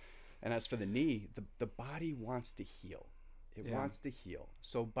issues. And as for the knee, the body wants to heal. It wants to heal.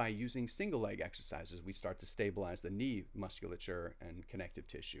 So by using single leg exercises, we start to stabilize the knee musculature and connective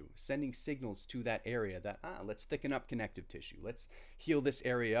tissue, sending signals to that area that, let's thicken up connective tissue. Let's heal this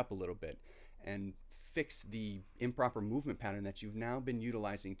area up a little bit and fix the improper movement pattern that you've now been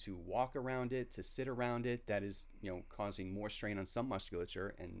utilizing to walk around it, to sit around it, that is, causing more strain on some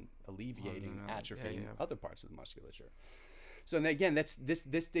musculature and alleviating, atrophying other parts of the musculature. So and again, this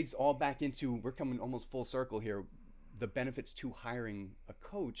digs all back into, we're coming almost full circle here, the benefits to hiring a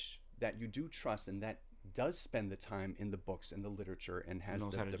coach that you do trust and that does spend the time in the books and the literature and has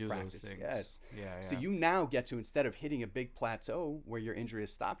the practice. Yes. Yeah. So you now get to, instead of hitting a big plateau where your injury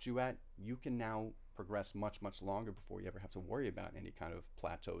has stopped you at, you can now progress much, much longer before you ever have to worry about any kind of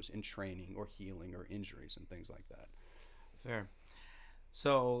plateaus in training or healing or injuries and things like that. Fair.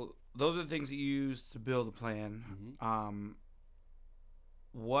 So those are the things that you use to build a plan.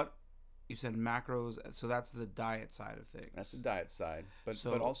 What you said macros, so that's the diet side of things. That's the diet side,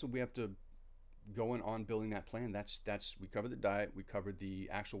 but also we have to go on building that plan. That's we covered the diet, we covered the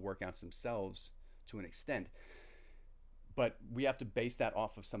actual workouts themselves to an extent, but we have to base that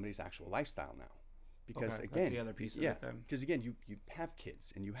off of somebody's actual lifestyle now, because again, that's the other piece of it then. Because again, you have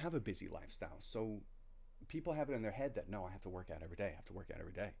kids and you have a busy lifestyle, so people have it in their head that no, I have to work out every day. You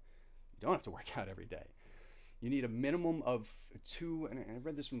don't have to work out every day. You need a minimum of 2, and I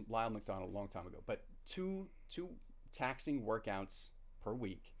read this from Lyle McDonald a long time ago, but two taxing workouts per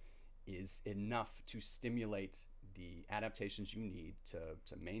week is enough to stimulate the adaptations you need to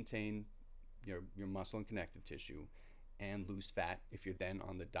maintain your muscle and connective tissue and lose fat if you're then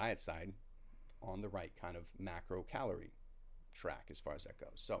on the diet side on the right kind of macro calorie track as far as that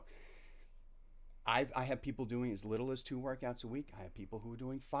goes. So I have people doing as little as 2 workouts a week. I have people who are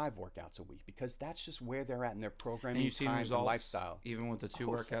doing 5 workouts a week, because that's just where they're at in their programming, and you've seen time, results, and lifestyle. Even with the 2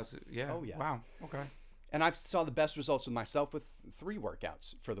 workouts? Yes. Yeah. Oh, yes. Wow. Okay. And I've saw the best results with myself with 3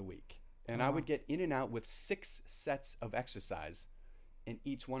 workouts for the week. And I would get in and out with 6 sets of exercise in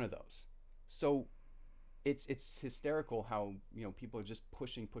each one of those. So it's hysterical how, people are just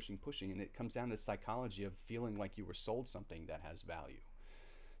pushing, and it comes down to psychology of feeling like you were sold something that has value.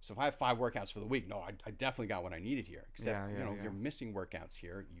 So if I have 5 workouts for the week, no, I definitely got what I needed here. Except, you're missing workouts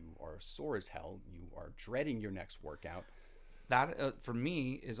here. You are sore as hell. You are dreading your next workout. That, for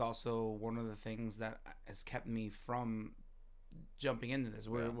me, is also one of the things that has kept me from jumping into this,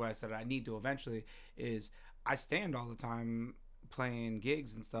 where I said I need to eventually, is I stand all the time playing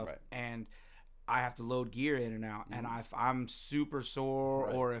gigs and stuff, Right. and I have to load gear in and out, and if I'm super sore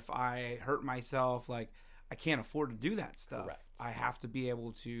Right. or if I hurt myself, like I can't afford to do that stuff. Correct. I have to be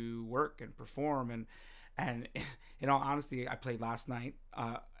able to work and perform, and in all honesty, I played last night,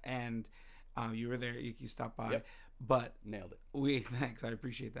 and you were there, you stopped by, Yep. but Nailed it. thanks, I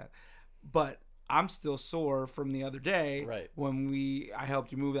appreciate that, but I'm still sore from the other day Right. when I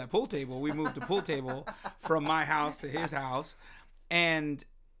helped you move that pool table. We moved the pool table from my house to his house, and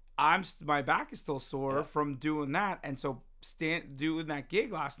my back is still sore from doing that. And so doing that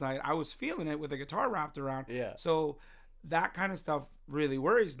gig last night, I was feeling it with a guitar wrapped around. Yeah. So that kind of stuff really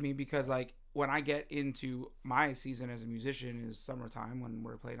worries me, because like when I get into my season as a musician is summertime, when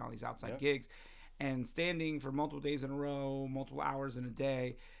we're playing all these outside gigs and standing for multiple days in a row, multiple hours in a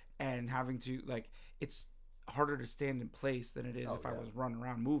day, and having to, like, it's harder to stand in place than it is if I was running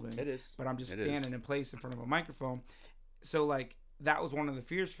around moving. It is. But I'm just standing in place in front of a microphone. So, like, that was one of the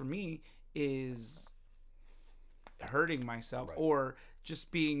fears for me, is hurting myself or just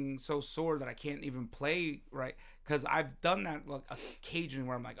being so sore that I can't even play right. Because I've done that, like, occasionally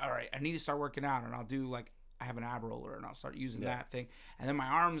where I'm like, all right, I need to start working out, and I'll do, like, I have an ab roller and I'll start using that thing, and then my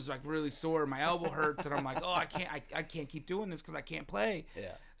arm's like really sore, my elbow hurts, and I'm like, oh, I can't keep doing this because I can't play.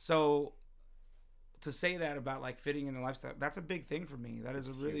 So to say that about like fitting in the lifestyle, that's a big thing for me. That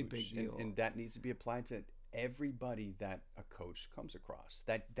is a really big deal, and that needs to be applied to everybody that a coach comes across.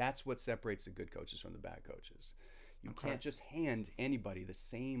 That's what separates the good coaches from the bad coaches. You can't just hand anybody the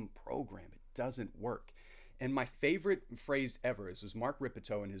same program. It doesn't work. And my favorite phrase ever is Mark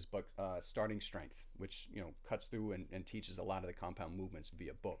Ripito in his book, Starting Strength, which, cuts through and teaches a lot of the compound movements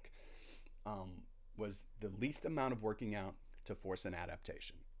via book, was the least amount of working out to force an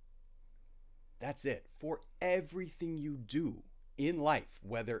adaptation. That's it. For everything you do in life,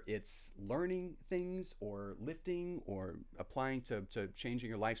 whether it's learning things or lifting or applying to changing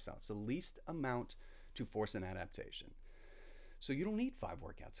your lifestyle, it's the least amount to force an adaptation. So you don't need 5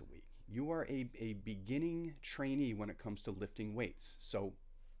 workouts a week. You are a beginning trainee when it comes to lifting weights. So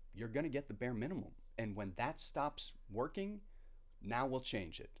you're going to get the bare minimum. And when that stops working, now we'll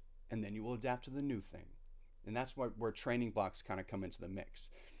change it. And then you will adapt to the new thing. And that's where training blocks kind of come into the mix.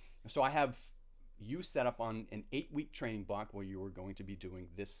 So I have you set up on an 8-week training block where you are going to be doing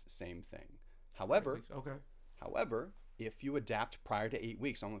this same thing. However, if you adapt prior to 8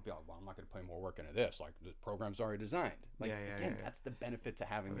 weeks, I'm going to be like, well, I'm not going to put more work into this. Like, the program's already designed. Like, that's the benefit to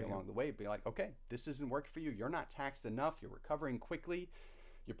having me along the way. Be like, okay, this isn't working for you. You're not taxed enough. You're recovering quickly.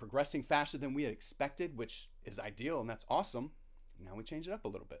 You're progressing faster than we had expected, which is ideal, and that's awesome. Now we change it up a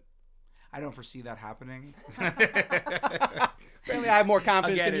little bit. I don't foresee that happening. Apparently, I have more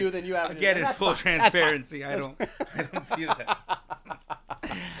confidence in you than you have. Again, in full transparency, I don't see that.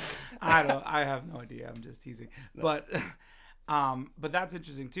 I have no idea. I'm just teasing. No. But that's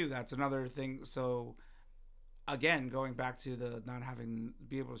interesting too. That's another thing. So again, going back to the not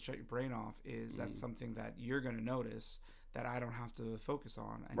be able to shut your brain off, is that's something that you're going to notice that I don't have to focus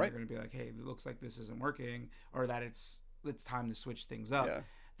on, and you're going to be like, hey, it looks like this isn't working, or that it's time to switch things up.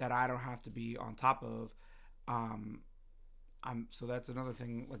 That I don't have to be on top of. So that's another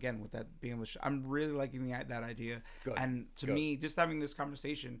thing, again, with that being able to I'm really liking that idea. Good. And to me, just having this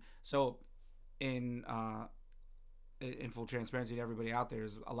conversation, so in full transparency to everybody out there,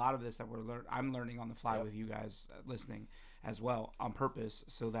 is a lot of this that I'm learning on the fly with you guys listening as well, on purpose,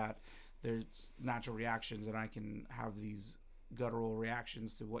 so that there's natural reactions and I can have these guttural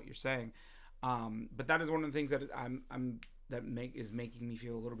reactions to what you're saying. But that is one of the things that is making me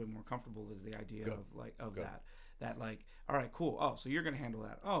feel a little bit more comfortable, is the idea of that like, all right, cool. Oh, so you're going to handle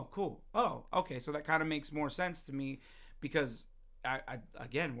that. Oh, cool. Oh, okay. So that kind of makes more sense to me, because I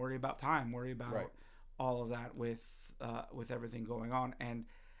again, worry about time, worry about all of that with everything going on. And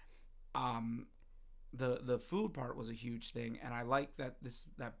the food part was a huge thing. And I like that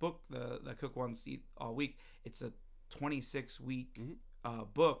that book, the Cook Once, Eat All Week, it's a 26-week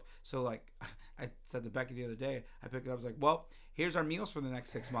book. So like I said to Becky the other day, I picked it up, I was like, well, here's our meals for the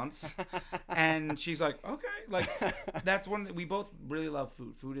next 6 months. And she's like, okay. Like, that's one that we both really love.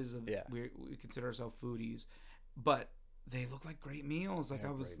 Food is we consider ourselves foodies, but they look like great meals. Like,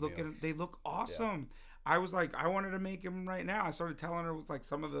 I was looking, they look awesome. I was like, I wanted to make them right now. I started telling her with like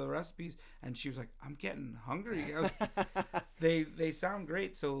some of the recipes, and she was like, I'm getting hungry. They sound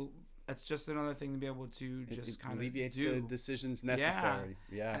great. So that's just another thing to be able to just kind of alleviates the decisions necessary.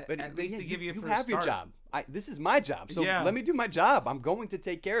 But at least to give you you have your job. This is my job, so let me do my job. I'm going to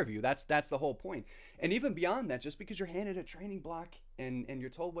take care of you. That's the whole point. And even beyond that, just because you're handed a training block and you're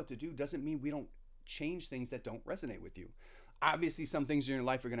told what to do doesn't mean we don't change things that don't resonate with you. Obviously, some things in your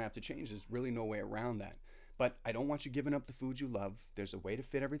life are going to have to change. There's really no way around that. But I don't want you giving up the foods you love. There's a way to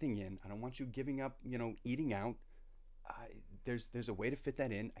fit everything in. I don't want you giving up, eating out. There's a way to fit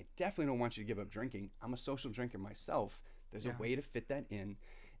that in. I definitely don't want you to give up drinking. I'm a social drinker myself. There's a way to fit that in.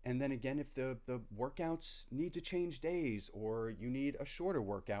 And then again, if the workouts need to change days, or you need a shorter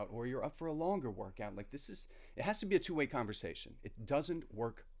workout, or you're up for a longer workout, like it has to be a two-way conversation. It doesn't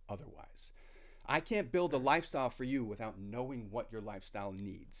work otherwise. I can't build a lifestyle for you without knowing what your lifestyle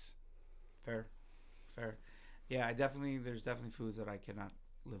needs. Fair. Yeah, there's definitely foods that I cannot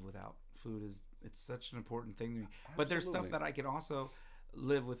live without. It's such an important thing to me. Absolutely. But there's stuff that I can also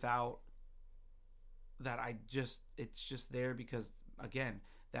live without, that it's just there because, again,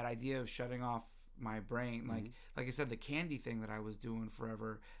 that idea of shutting off my brain, like I said, the candy thing that I was doing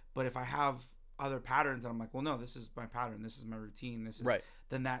forever. But if I have other patterns, I'm like, well, no, this is my pattern, this is my routine, this is right.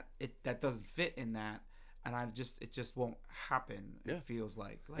 Then that doesn't fit in that, and it just won't happen. Yeah. It feels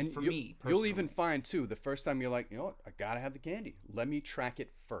like and for me personally. You'll even find too, the first time you're like, you know what, I gotta have the candy. Let me track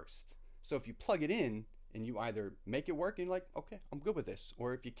it first. So if you plug it in and you either make it work and you're like, okay, I'm good with this,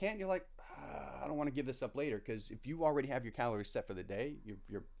 or if you can't, you're like, I don't want to give this up later, because if you already have your calories set for the day,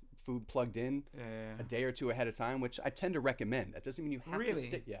 your food plugged in a day or two ahead of time, which I tend to recommend. That doesn't mean you have to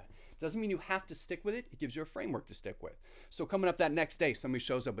stick. Yeah, doesn't mean you have to stick with it. It gives you a framework to stick with. So coming up that next day, somebody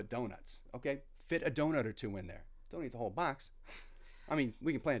shows up with donuts. Okay, fit a donut or two in there. Don't eat the whole box. I mean,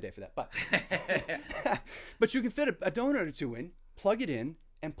 we can plan a day for that, but you can fit a donut or two in, plug it in,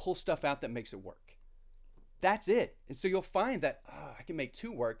 and pull stuff out that makes it work. That's it. And so you'll find that I can make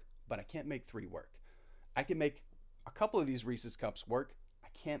 2 work, but I can't make 3 work. I can make a couple of these Reese's Cups work. I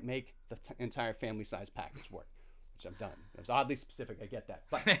can't make the entire family size package work, which I've done. It was oddly specific. I get that.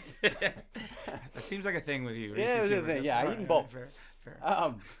 But that seems like a thing with you. Yeah, it's a thing. Yeah, I eat both. Fair.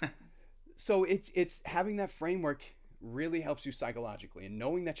 So it's having that framework really helps you psychologically, and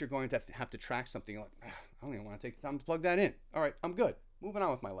knowing that you're going to have to track something. Like, I don't even want to take the time to plug that in. All right, I'm good. Moving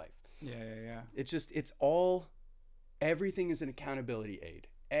on with my life. Yeah. Everything is an accountability aid.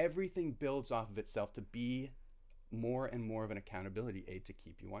 Everything builds off of itself to be more and more of an accountability aid to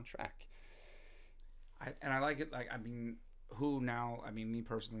keep you on track. I like it. Like, I mean, me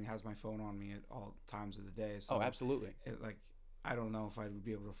personally has my phone on me at all times of the day. So absolutely. I don't know if I would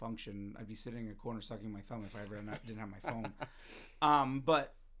be able to function. I'd be sitting in a corner sucking my thumb if I ever didn't have my phone.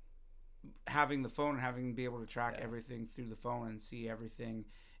 But having the phone and having to be able to track everything through the phone and see everything,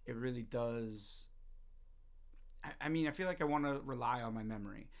 it really does. I mean, I feel like I want to rely on my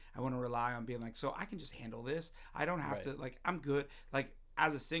memory. I want to rely on being like, so I can just handle this. I don't have to, I'm good. Like,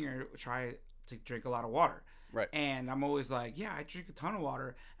 as a singer, try to drink a lot of water. Right. And I'm always like, yeah, I drink a ton of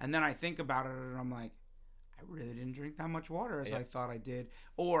water. And then I think about it and I'm like, I really didn't drink that much water as I thought I did.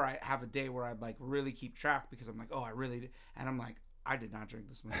 Or I have a day where I really keep track because I'm like, oh, I really did. And I'm like, I did not drink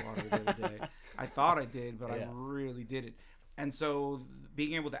this much water the other day. I thought I did, but I really didn't. And so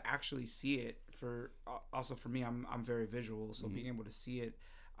being able to actually see it also for me, I'm very visual. So being able to see it,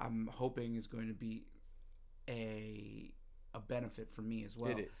 I'm hoping is going to be a benefit for me as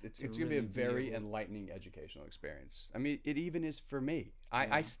well. It is. It's going to be a very enlightening educational experience. I mean, it even is for me.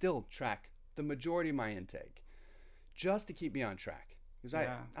 I still track the majority of my intake just to keep me on track. Because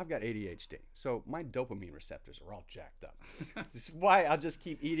I've got ADHD. So my dopamine receptors are all jacked up. This is why I'll just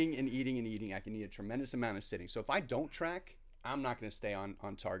keep eating and eating and eating. I can eat a tremendous amount of sitting. So if I don't track, I'm not going to stay on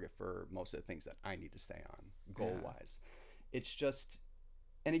target for most of the things that I need to stay on goal-wise. It's just,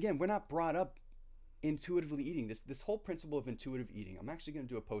 and again, we're not brought up intuitively eating. This whole principle of intuitive eating, I'm actually going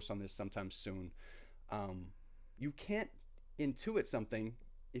to do a post on this sometime soon. You can't intuit something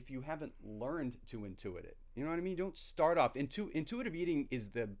if you haven't learned to intuit it. You know what I mean? You don't start off. Intuitive eating is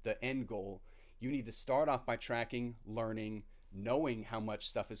the end goal. You need to start off by tracking, learning, knowing how much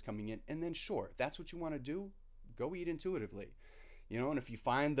stuff is coming in, and then sure, if that's what you want to do, go eat intuitively. And if you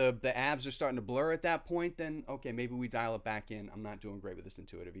find the abs are starting to blur at that point, then okay, maybe we dial it back in. I'm not doing great with this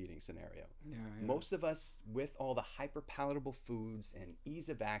intuitive eating scenario. Yeah. Most of us, with all the hyper palatable foods and ease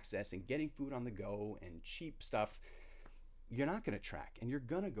of access and getting food on the go and cheap stuff, you're not going to track and you're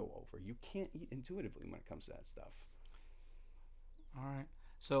going to go over. You can't eat intuitively when it comes to that stuff. All right.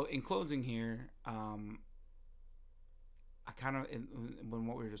 So in closing here, I kind of, when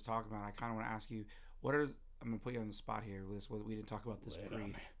what we were just talking about, I kind of want to ask you, I'm going to put you on the spot here with this. We didn't talk about this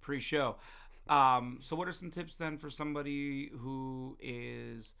pre-show. So what are some tips then for somebody who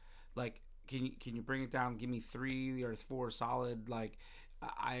is like, can you bring it down? Give me 3 or 4 solid, like,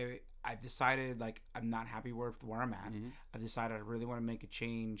 I've decided, like, I'm not happy with where I'm at. I've decided I really want to make a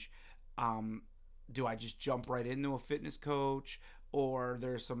change. Do I just jump right into a fitness coach, or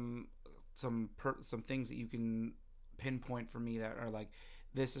there's some things that you can pinpoint for me that are like,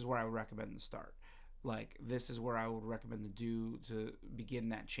 this is where I would recommend to start. Like, this is where I would recommend to do to begin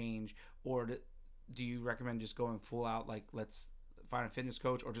that change? Or do you recommend just going full out, like, let's find a fitness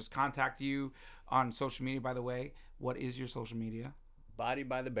coach, or just contact you on social media? By the way, what is your social media? Body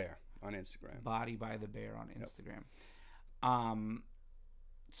by the Bear on Instagram. Body by the Bear on Instagram. Yep.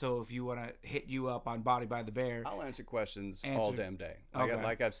 So if you want to hit you up on Body by the Bear, I'll answer questions all damn day. Okay.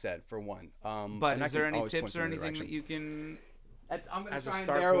 Like I've said, for one. But is there any tips or anything that you can? I'm going to try and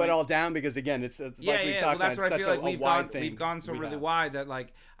narrow it all down, because again, it's like we've talked about. It's such a wide thing. We've gone so really wide that,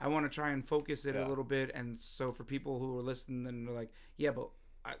 like, I want to try and focus it a little bit. And so for people who are listening and they're like, yeah, but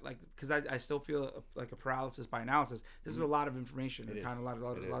because I still feel like a paralysis by analysis. This is a lot of information. There's a lot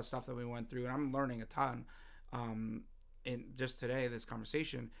of stuff that we went through, and I'm learning a ton. In just today, this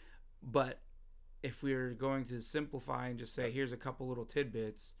conversation. But if we're going to simplify and just say, here's a couple little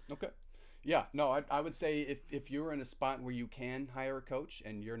tidbits. Okay. Yeah, no, I would say if you're in a spot where you can hire a coach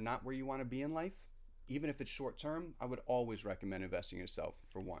and you're not where you want to be in life, even if it's short term, I would always recommend investing in yourself,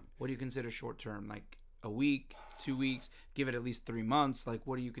 for one. What do you consider short term? Like a week, 2 weeks, give it at least 3 months? Like,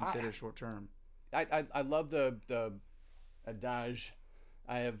 what do you consider short term? I love the adage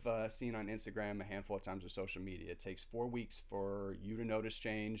I have seen on Instagram a handful of times with social media. It takes 4 weeks for you to notice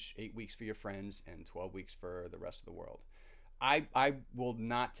change, 8 weeks for your friends, and 12 weeks for the rest of the world. I will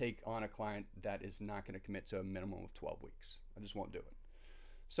not take on a client that is not going to commit to a minimum of 12 weeks. I just won't do it.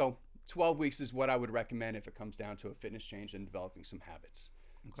 So 12 weeks is what I would recommend if it comes down to a fitness change and developing some habits.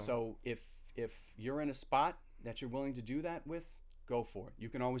 Okay. So if you're in a spot that you're willing to do that with, go for it. You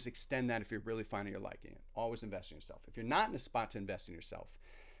can always extend that if you're really finding you're liking it. Always invest in yourself. If you're not in a spot to invest in yourself,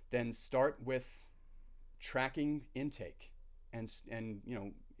 then start with tracking intake and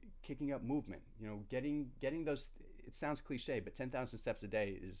kicking up movement. Getting those. It sounds cliche, but 10,000 steps a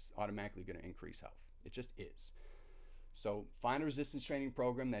day is automatically going to increase health. It just is. So find a resistance training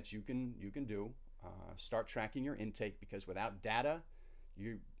program that you can do. Start tracking your intake, because without data,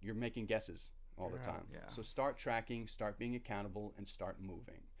 you're making guesses all the time. Yeah. So start tracking, start being accountable, and start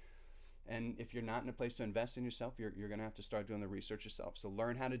moving. And if you're not in a place to invest in yourself, you're going to have to start doing the research yourself. So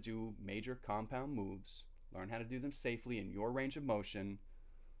learn how to do major compound moves. Learn how to do them safely in your range of motion.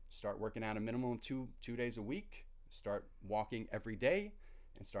 Start working out a minimum of two days a week. Start walking every day,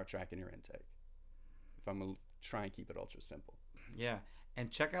 and start tracking your intake. If I'm going to try and keep it ultra simple. Yeah. And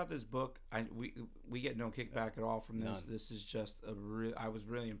check out this book. We get no kickback at all from this. None. This is just I was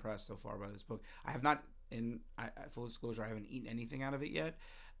really impressed so far by this book. I have not, full disclosure, I haven't eaten anything out of it yet.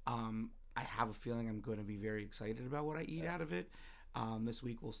 I have a feeling I'm going to be very excited about what I eat out of it. This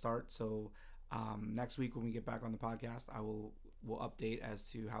week will start. So next week when we get back on the podcast, we'll update as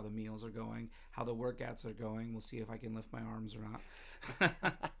to how the meals are going, how the workouts are going. We'll see if I can lift my arms or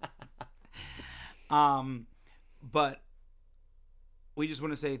not. But we just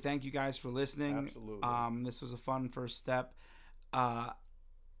want to say thank you guys for listening. Absolutely. This was a fun first step.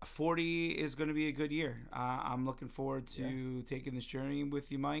 40 is going to be a good year. I'm looking forward to taking this journey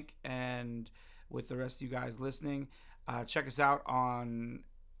with you, Mike, and with the rest of you guys listening. Check us out on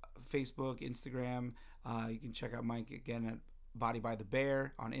Facebook, Instagram. You can check out Mike again at Body by the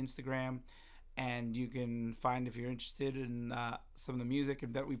Bear on Instagram. And you can find, if you're interested in some of the music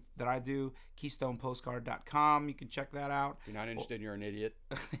that I do, KeystonePostcard.com. You can check that out. If you're not interested, you're an idiot.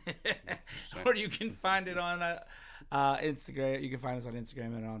 Or you can find it on Instagram. You can find us on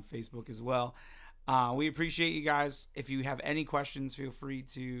Instagram and on Facebook as well. We appreciate you guys. If you have any questions, feel free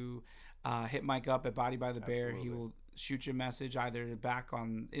to hit Mike up at Body by the Bear. Absolutely. He will shoot you a message either back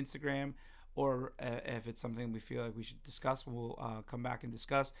on Instagram, or if it's something we feel like we should discuss, we'll come back and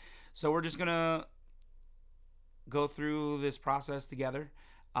discuss. So we're just going to go through this process together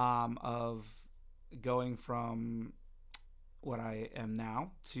of going from what I am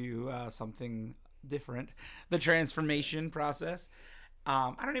now to something different, the transformation process.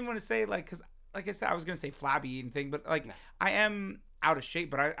 I don't even want to say, like, because like I said, I was going to say flabby and thing, but like I am out of shape,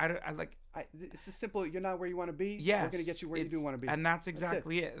 but I like... it's as simple. You're not where you want to be. Yes, we're going to get you where you do want to be, and that's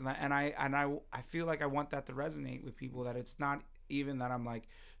exactly it. And I feel like I want that to resonate with people. That it's not even that I'm like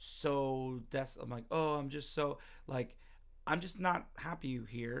so I'm like, oh, I'm just so like I'm just not happy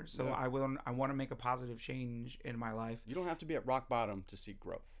here. So I want to make a positive change in my life. You don't have to be at rock bottom to seek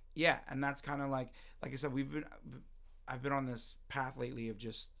growth. Yeah, and that's kind of like I said, I've been on this path lately of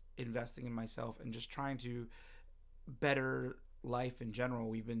just investing in myself and just trying to better life in general.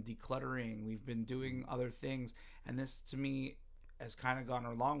 We've been decluttering, we've been doing other things, and this to me has kind of gone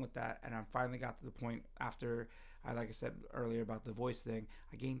along with that. And I finally got to the point after like I said earlier about the voice thing,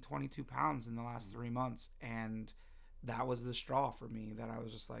 I gained 22 pounds in the last 3 months, and that was the straw for me, that I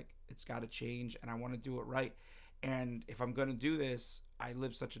was just like, it's got to change and I want to do it right. And if I'm going to do this, I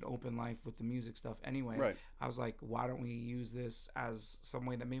live such an open life with the music stuff anyway. Right. I was like, why don't we use this as some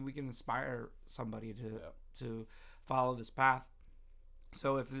way that maybe we can inspire somebody to follow this path.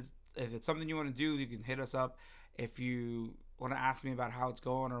 So if it's something you want to do, you can hit us up. If you want to ask me about how it's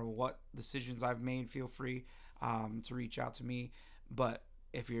going or what decisions I've made, feel free to reach out to me. But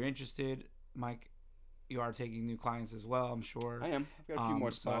if you're interested, Mike, you are taking new clients as well, I'm sure. I am. I've got a few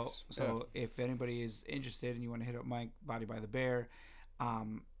more spots. So if anybody is interested and you want to hit up Mike, Body by the Bear,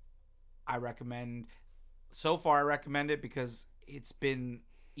 I recommend it because it's been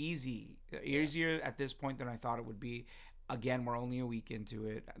easier at this point than I thought it would be. Again, we're only a week into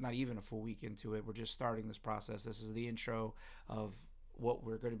it, not even a full week into it. We're just starting this process. This is the intro of what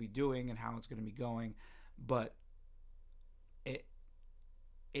we're going to be doing and how it's going to be going. But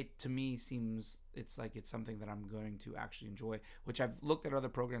it to me seems it's something that I'm going to actually enjoy, which I've looked at other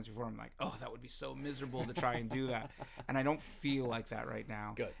programs before. I'm like, oh, that would be so miserable to try and do that. And I don't feel like that right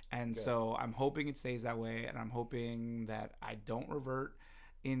now. Good. And so I'm hoping it stays that way. And I'm hoping that I don't revert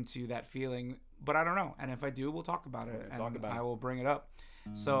into that feeling, but I don't know. And if I do, we'll talk about it. I will bring it up.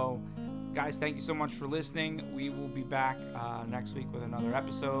 So guys, thank you so much for listening. We will be back next week with another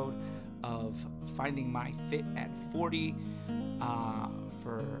episode of Finding My Fit at 40.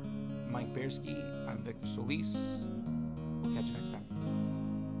 For Mike Bearski, I'm Victor Solis. We'll catch you next time.